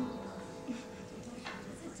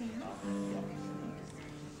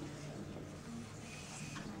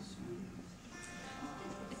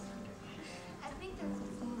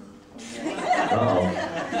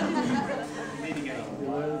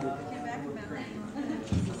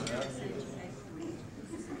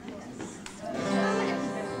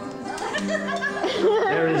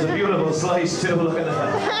 There is a beautiful slice too. Look at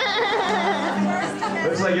that.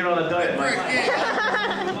 Looks like you're on a diet, Mike.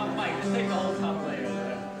 Mike, just take the whole top layer.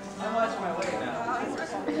 I'm watching my weight now.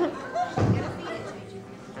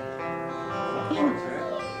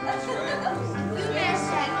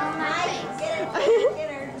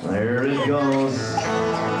 There it goes.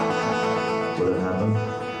 What had happened?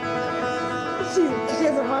 She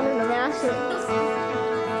doesn't want him to mash it.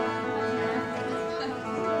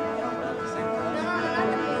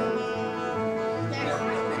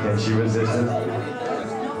 Can she resist it?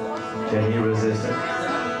 Can he resist it?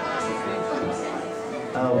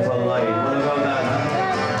 Oh, polite. What about that, huh?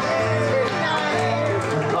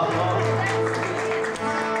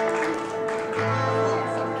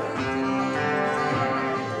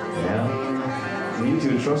 Yeah? You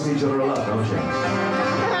two trust each other a lot, don't you?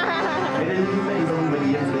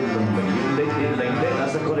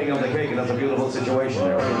 That's the cutting of the cake, and that's a beautiful situation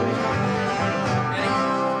there. What do you think?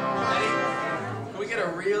 Can we get a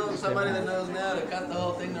reel, somebody that knows now to cut the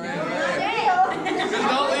whole thing the right way? Just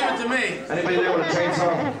don't leave it to me. Anybody there with a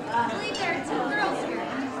chainsaw? I believe there are 2 girls here.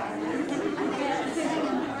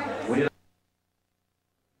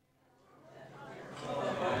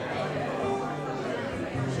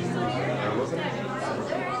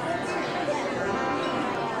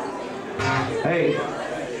 Hey,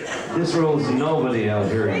 this rules nobody out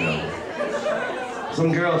here, you know.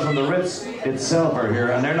 Some girls from the Ritz itself are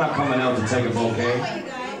here, and they're not coming out to take a bouquet.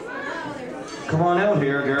 Come on out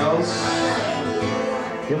here, girls.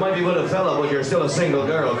 You might be with a fella, but you're still a single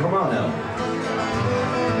girl. Come on now.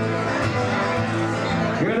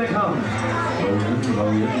 Here they come. Rolling,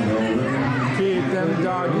 rolling, rolling. Keep them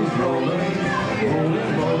doggies rolling.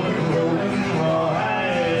 Rolling, rolling, rolling.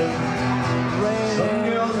 Some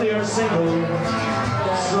girls, they are single.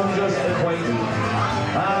 Some just acquainted.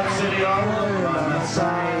 I'm sitting on the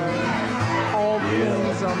side. All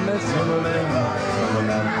things are missing. Some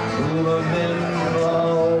of them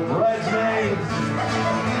all bridesmaids.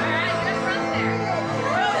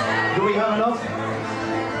 Do we have enough?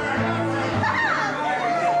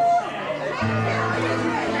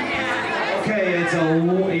 Okay, it's a.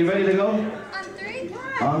 Are you ready to go? On 3?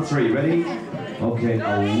 On 3, ready? Okay, a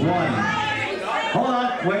 1. Hold on,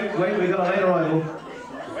 wait, we got a late arrival.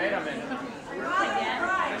 Wait a minute.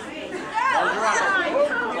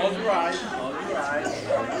 Hold your eyes.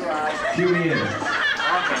 Cue me in.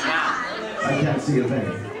 Okay, now. I can't see a thing.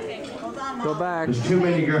 Go back. There's too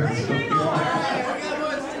many girls. I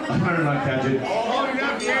better not catch it. Hold it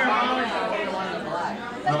up here, Molly.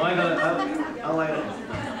 No, I got it. I'll light it.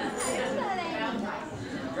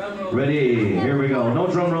 Ready, here we go. No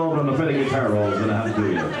drum roll, but I'm afraid a guitar roll is gonna have to do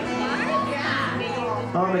you.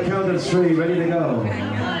 On the count of 3, ready to go.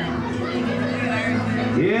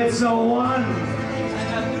 It's a 1.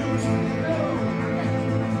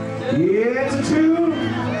 It's a 2.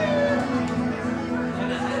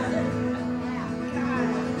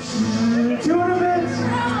 Two and a bit.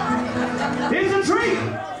 It's a 3.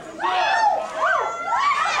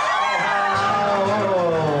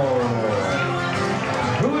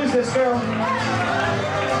 Who is this girl?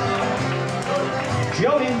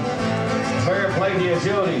 Jody. Fair play to you,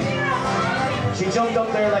 Jody. She jumped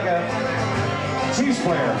up there like a Chiefs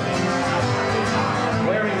player,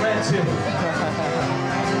 wearing red too.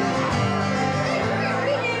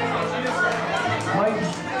 Mike,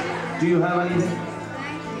 do you have anything?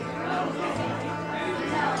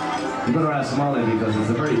 You better ask Molly because it's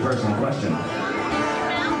a very personal question.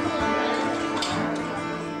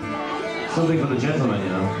 Something for the gentleman, you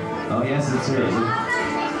know. Oh yes, it's here.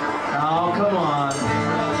 Oh, come on.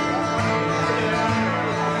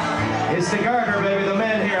 It's the garter, baby, the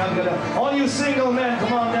men here. I'm gonna. All you single men,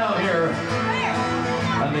 come on down here.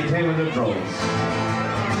 And they came in the droves.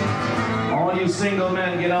 All you single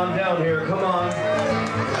men, get on down here. Come on.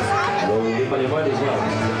 Well, you might as well.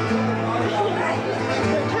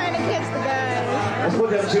 We're trying to catch the guys. Let's put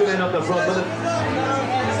them 2 men up the front.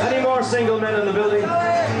 Any more single men in the building?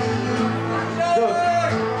 Good.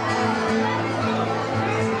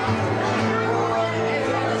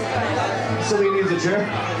 Somebody needs a chair?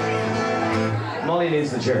 Molly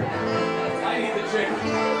needs the chair. I need the chair.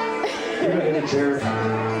 You're gonna get a chair.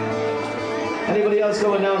 Anybody else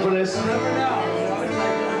going down for this?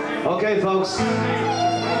 Okay, folks.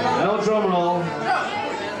 No drum roll.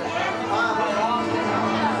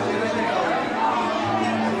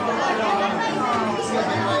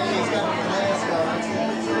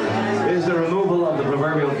 Is the removal of the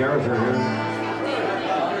proverbial garter here.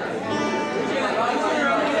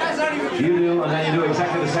 You do, and then you do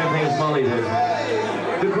exactly the same thing as Molly did.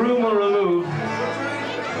 The groom will remove.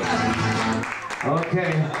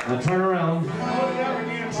 Okay, now turn around.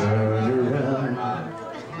 Turn around.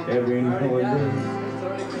 Every now and then.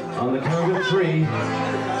 On the count of 3.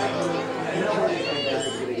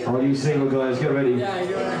 All you single guys, get ready.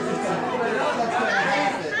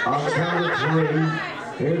 On the count of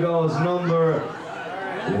 3. Here goes number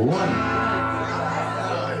 1.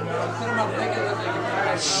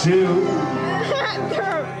 2.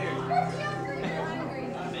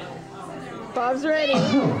 Bob's ready.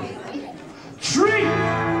 3.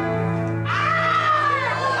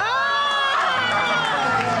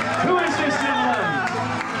 Who is this gentleman?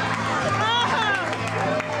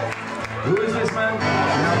 Who is this man?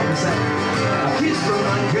 A kiss from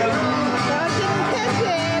my girl.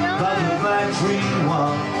 By the factory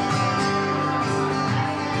wall.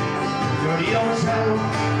 Dirty old town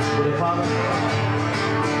with a father.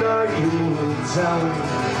 Dirty old town.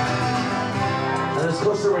 And it's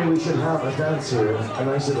customary we should have a dance here, a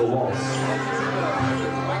nice little waltz.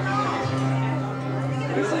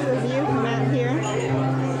 This is a view from out here.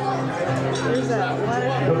 There's a water.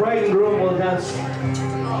 The bride and groom will dance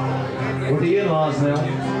with the in-laws now.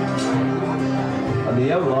 And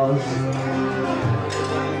the outlaws.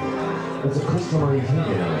 It's a customary thing, you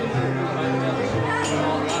know.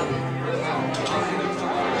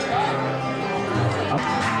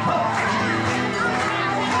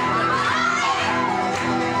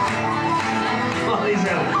 Molly's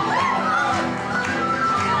out.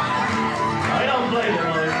 I don't blame you,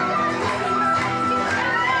 Molly.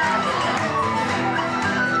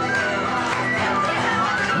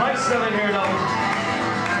 Mike's still in here, though.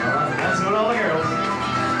 That's with all the girls.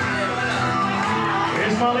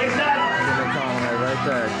 Here's Molly's dad. Jimmy Conway right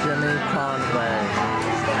there. Jimmy Conway.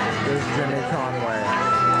 There's Jimmy Conway.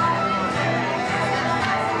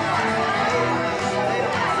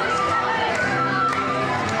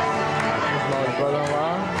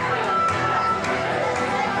 Brother-in-law.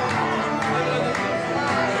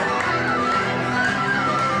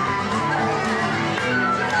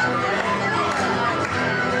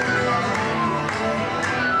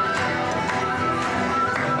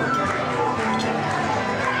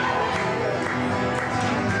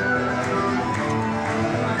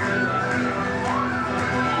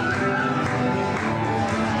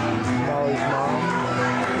 Molly's mom.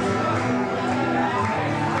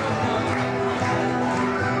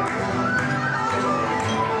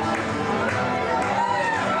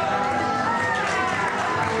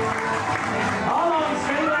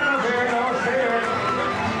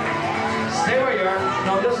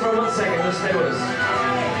 No, just for 1 second, just stay with us.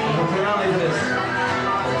 We'll finale to this.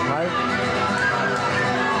 Mike?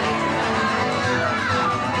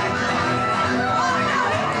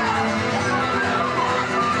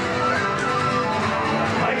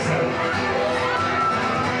 Mike's out.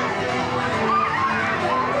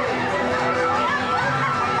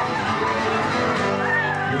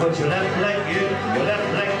 You put your left leg in, your left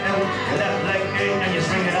leg out, your left leg in, and you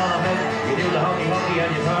swing it all about. You do the hokey pokey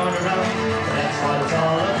and you turn around. That's what it's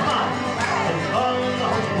all about. On the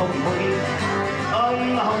hokey pokey pokey, on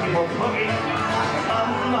the hokey pokey pokey.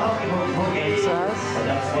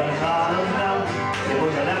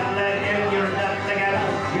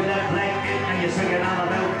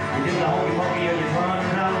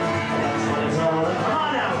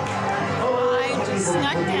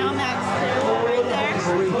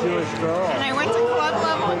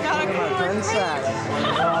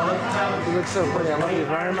 look so pretty. I love you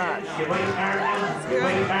very much. You wait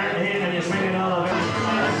part in and you swing it all over.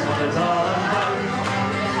 That's what it's all about.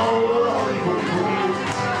 Oh, the hokey pokey pokey.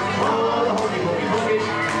 Oh, the hokey pokey pokey.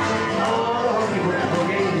 Oh, the hokey pokey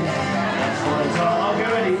pokey. That's what it's all about. Get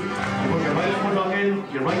ready. You put your right foot up in,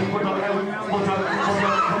 your right foot up out, foot up,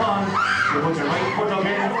 come on. You put your right foot up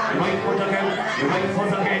in, your right foot up out, your right foot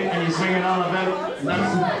up in, and you swing it all about.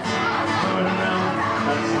 That's going around.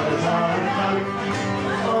 That's what it's all about.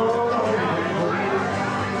 Oh, the hokey pokey pokey.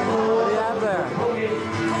 What do you have there?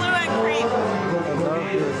 Blue and green. I love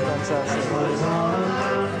this. Fantastic. Special.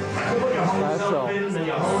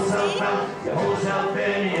 Your whole self out, your whole self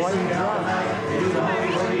in, you swing it all out. You do the hokey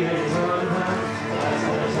pokey and you throw it back. That's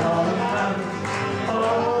what it's all about. Oh,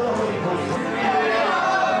 the hokey pokey.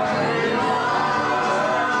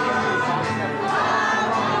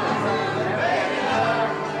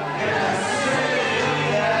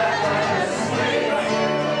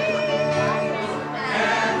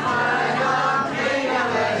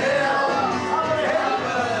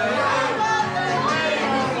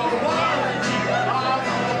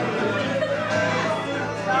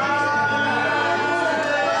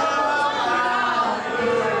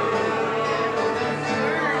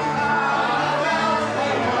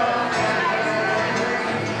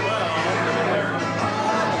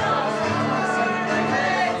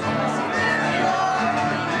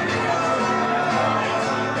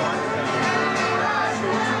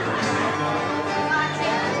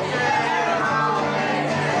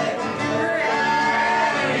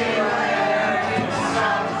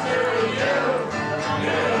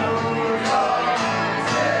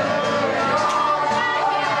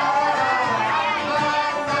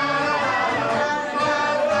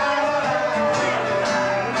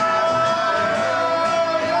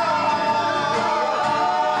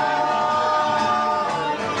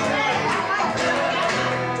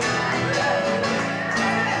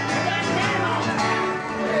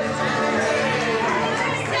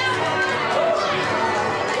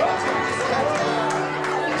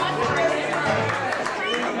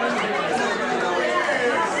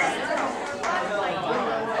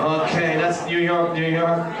 Okay, that's New York, New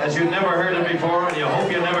York, as you've never heard it before, and you hope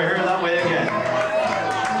you never hear it that way again.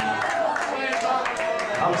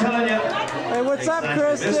 I'm telling you. Hey, what's up,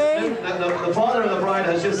 Christy? The father of the bride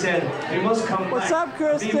has just said, you must come back. What's up,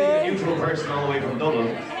 Christy? Being a neutral person all the way from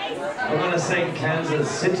Dublin. I'm going to sing Kansas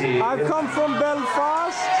City. I've come from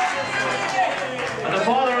Belfast. And the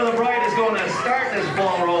father of the bride is going to start this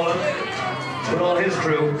ball rolling with all his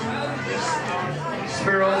crew.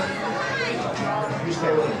 Spiro, you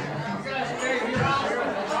stay with him.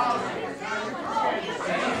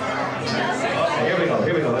 Okay, here we go,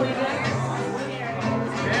 here we go.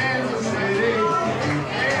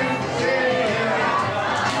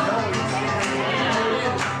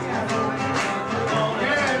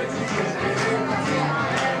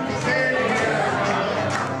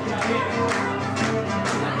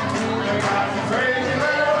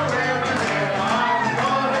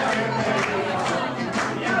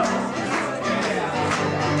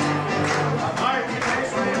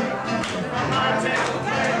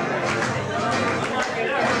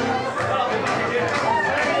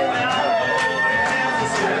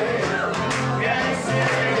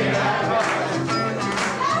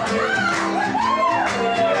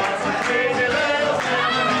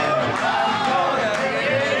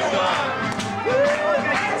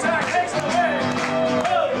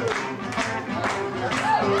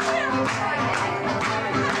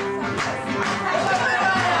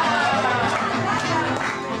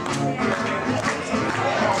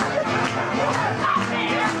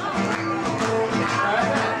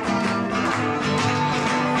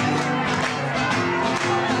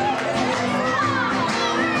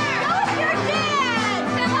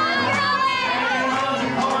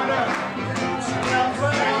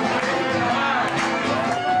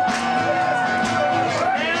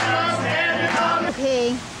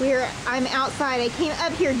 I'm outside. I came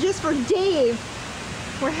up here just for Dave.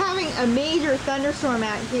 We're having a major thunderstorm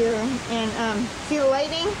out here, and see the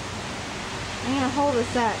lightning? I'm gonna hold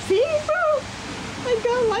this up. See? Oh, I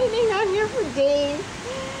got lightning out here for Dave.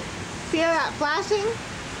 See how that flashing?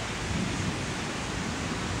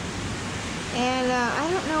 And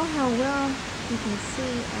I don't know how well you can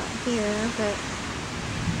see out here, but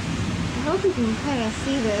I hope you can kind of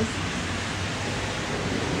see this.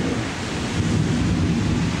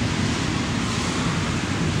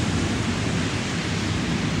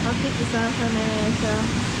 I'll keep this on for a minute or so.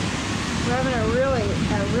 We're having a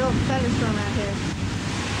real thunderstorm out here.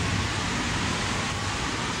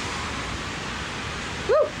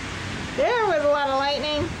 Woo! There was a lot of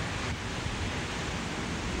lightning.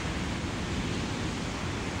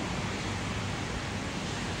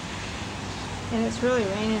 And it's really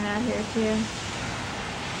raining out here too.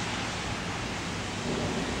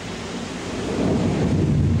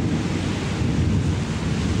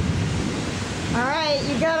 Alright,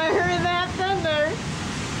 you gotta hear that thunder.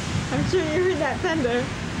 I'm sure you heard that thunder.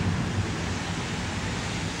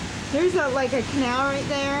 There's like a canal right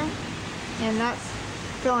there, and that's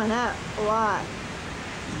filling up a lot.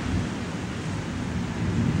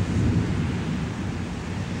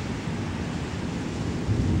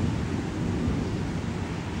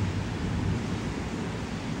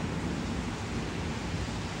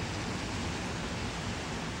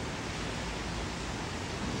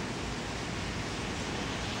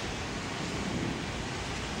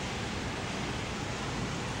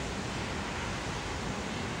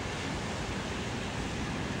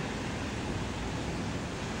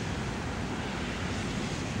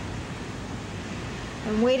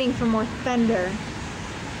 I'm waiting for more thunder.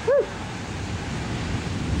 Woo!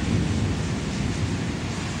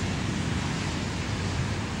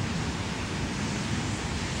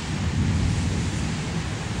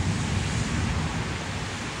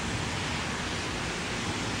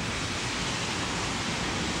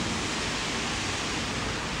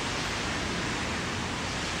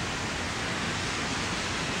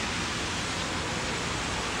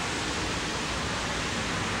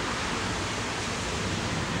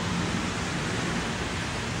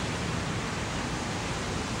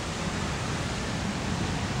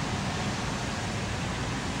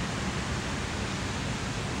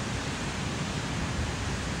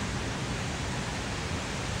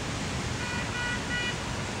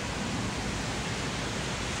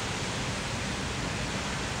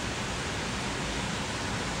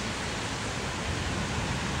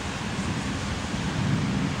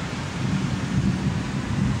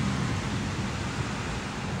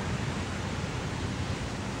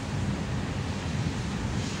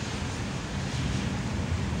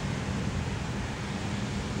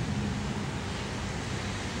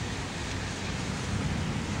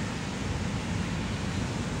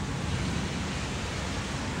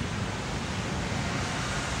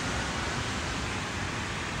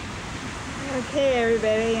 Okay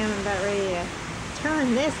everybody, I'm about ready to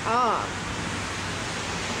turn this off.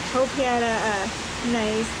 Hope you had a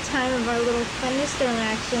nice time of our little thunderstorm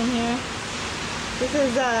action here. This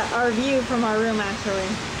is our view from our room actually.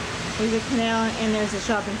 There's a canal and there's a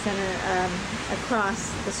shopping center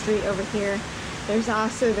across the street over here. There's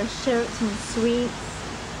also the Sheraton Suites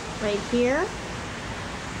right here.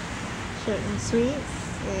 Sheraton Suites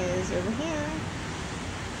is over here.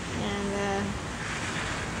 And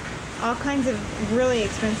all kinds of really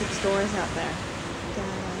expensive stores out there.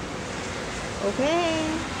 Okay,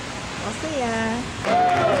 I'll see ya.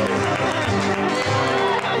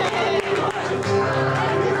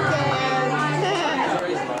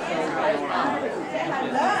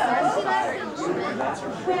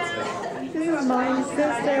 This is my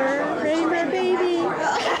sister. Ready, my baby?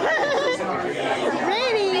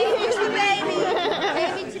 Ready? Baby to baby.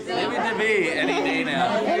 Baby to be any day now.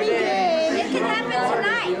 Any day. It can happen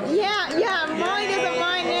tonight. Yeah, Molly doesn't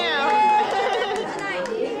mind now.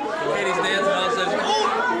 Katie's dancing all says,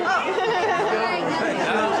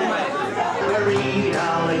 Marine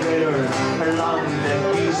alligators along the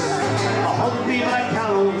east, humpy-back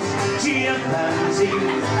camels,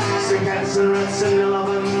 chimpanzees, cats and rats and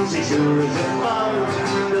elephants, as sure as you found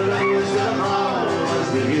the rings of the flowers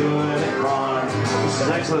with you in the car. This is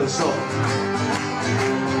excellent stuff.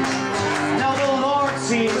 Now the Lord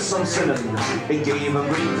seen some sinning, he gave him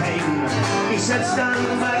great pain. He said,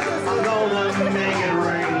 stand back, I'm gonna make it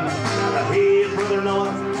rain. Hey, brother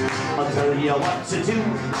Noah, I'll tell you what to do.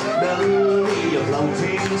 Build me a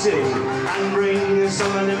floating city and bring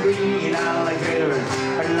some of the green alligators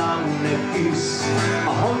along the goose.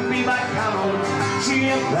 A humpy-back camel,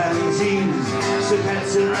 chimpanzees,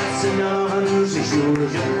 cats and rats and elephants, as sure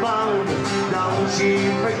as you found. Don't you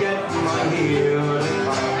forget my unicorn.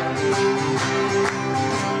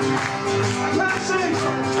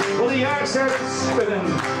 Well, the ark started spinning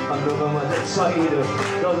under them at the tide.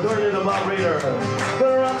 The dirty the vibrator, the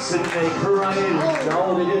rocks and they cried.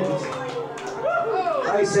 No, they didn't.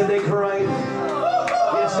 I said they cried.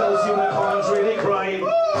 Yes, those unicorns really cried.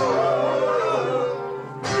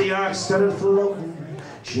 The ark started floating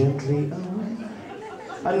gently away,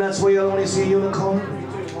 and that's why you'll only see unicorn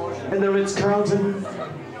in the Ritz-Carlton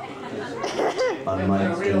on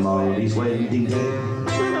Mike and Molly's wedding day.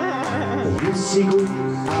 You see good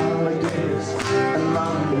alligators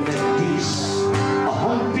along the geese, a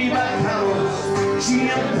humpy-back camels,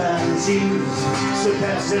 chimpanzees,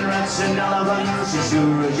 cats and rats and elephants, as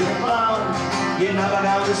sure as you found You know that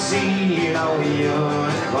out to sea, you know you.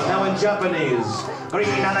 But now in Japanese, green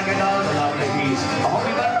and I get all the lovely peace. I hope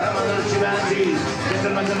you got them on the chimpanzees. Just a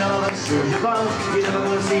mental of the sushi bomb. You never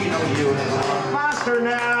will see no unicorn. Faster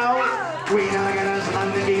now. Green and I get us on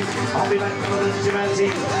the geese. I hope you got them on the chimpanzees.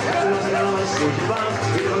 Just a mental of the sushi bomb.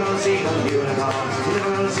 You never will see no unicorn. You never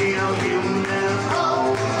will see no unicorn.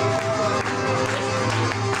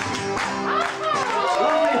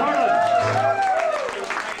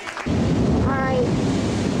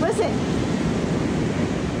 Listen.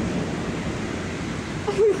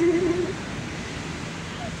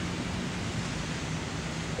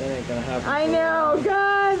 That ain't gonna happen. I know,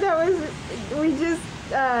 God, that was, we just,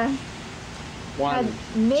 One, had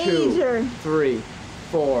major, 2, 3,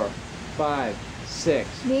 4, 5,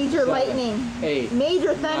 6, major 7, lightning, 8,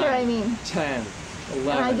 major thunder, 9, I mean. 10, 11,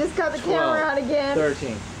 And I just got the 12, camera out again.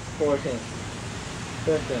 13, 14,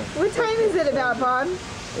 15. What time is it about, Bob?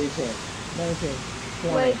 18, 19,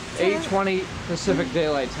 20. Like 8:20 Pacific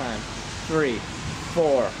Daylight Time. 3,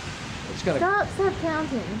 4. It's gonna. Stop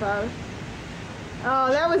counting, Bob. Oh,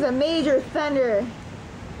 that was a major thunder.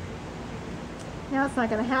 Now it's not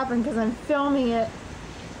gonna happen because I'm filming it.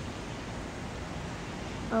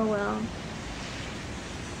 Oh well.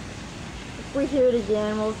 If we hear it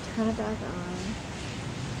again, we'll turn it back on.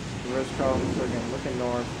 The Ritz-Carlton freaking looking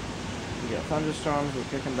north. We got thunderstorms. We're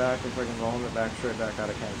kicking back. We're freaking rolling it back straight back out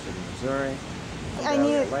of Kansas City, Missouri. I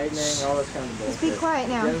need it. Lightning, all this kind of bullshit. Just be quiet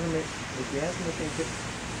now. There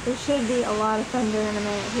should be a lot of thunder in a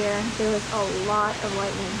minute here. There was a lot of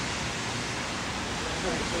lightning.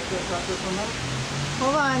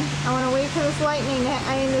 Hold on. I want to wait for this lightning.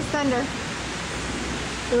 This thunder.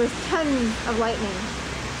 There was tons of lightning.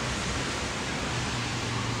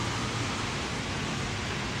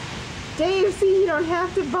 Dave, see, you don't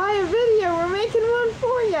have to buy a video. We're making one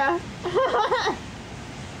for you.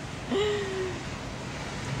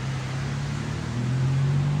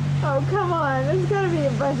 Oh, come on. There's got to be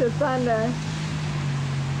a bunch of thunder.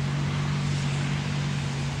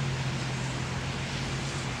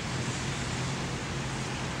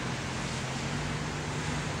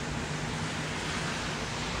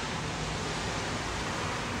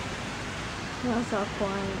 Now it's all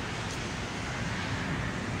quiet.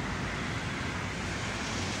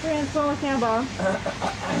 We're in full cowbell.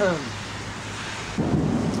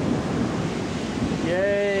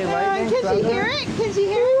 Yay, lightning, can thunder. she hear it? Can she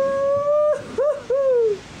hear it?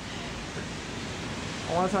 I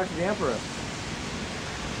want to talk to the Emperor.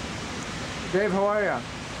 Dave, how are ya?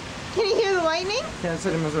 Can you hear the lightning? Kansas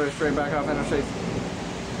City, Missouri, straight back off Interstate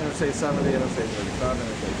 70, Interstate 35,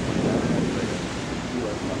 Interstate 29,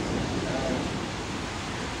 US.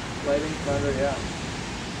 Lightning, thunder, yeah.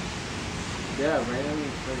 Yeah,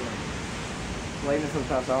 raining, lightning for the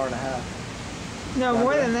past hour and a half. No,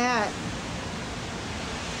 more than that.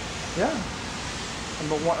 Yeah.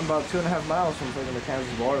 About 2.5 miles from the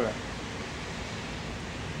Kansas border.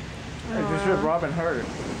 I just heard Robin heard.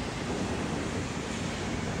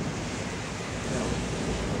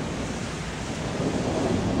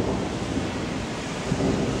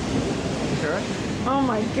 You hear it? Oh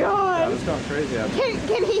my God! Yeah, it's going crazy out there.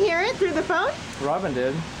 Can he hear it through the phone? Robin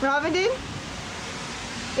did. Robin did?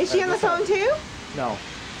 Is she on the phone too? No.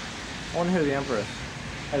 I want to hear the Empress.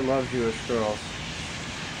 I love Jewish girls.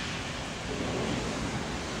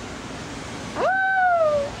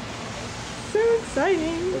 Oh! So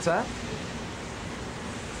exciting. What's that?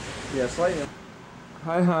 Yes, lightning.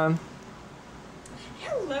 Hi, hon.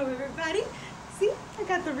 Hello, everybody. See, I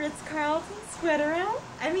got the Ritz-Carlton sweater on.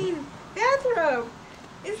 I mean, bathrobe.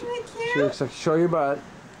 Isn't it cute? She looks like, show your butt.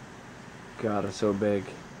 God, it's so big.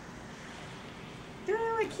 Don't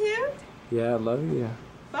I look cute? Yeah, I love you.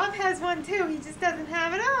 Bob has one too. He just doesn't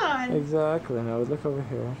have it on. Exactly. Now look over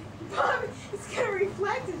here. Bob, it's gonna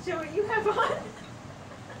reflect and show what you have on.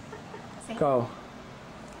 Go.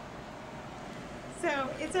 So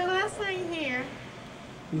it's our last night here.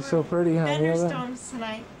 You're so pretty, huh? Thunderstorms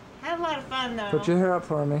tonight. Had a lot of fun though. Put your hair up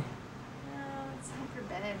for me. No, it's time for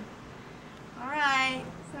bed. All right.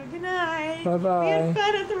 So good night. Bye-bye. We had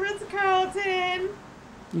fun at the Ritz-Carlton.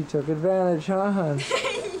 You took advantage, huh, hon?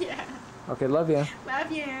 Yeah. Okay, love you.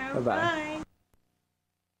 Love you. Bye-bye. Bye.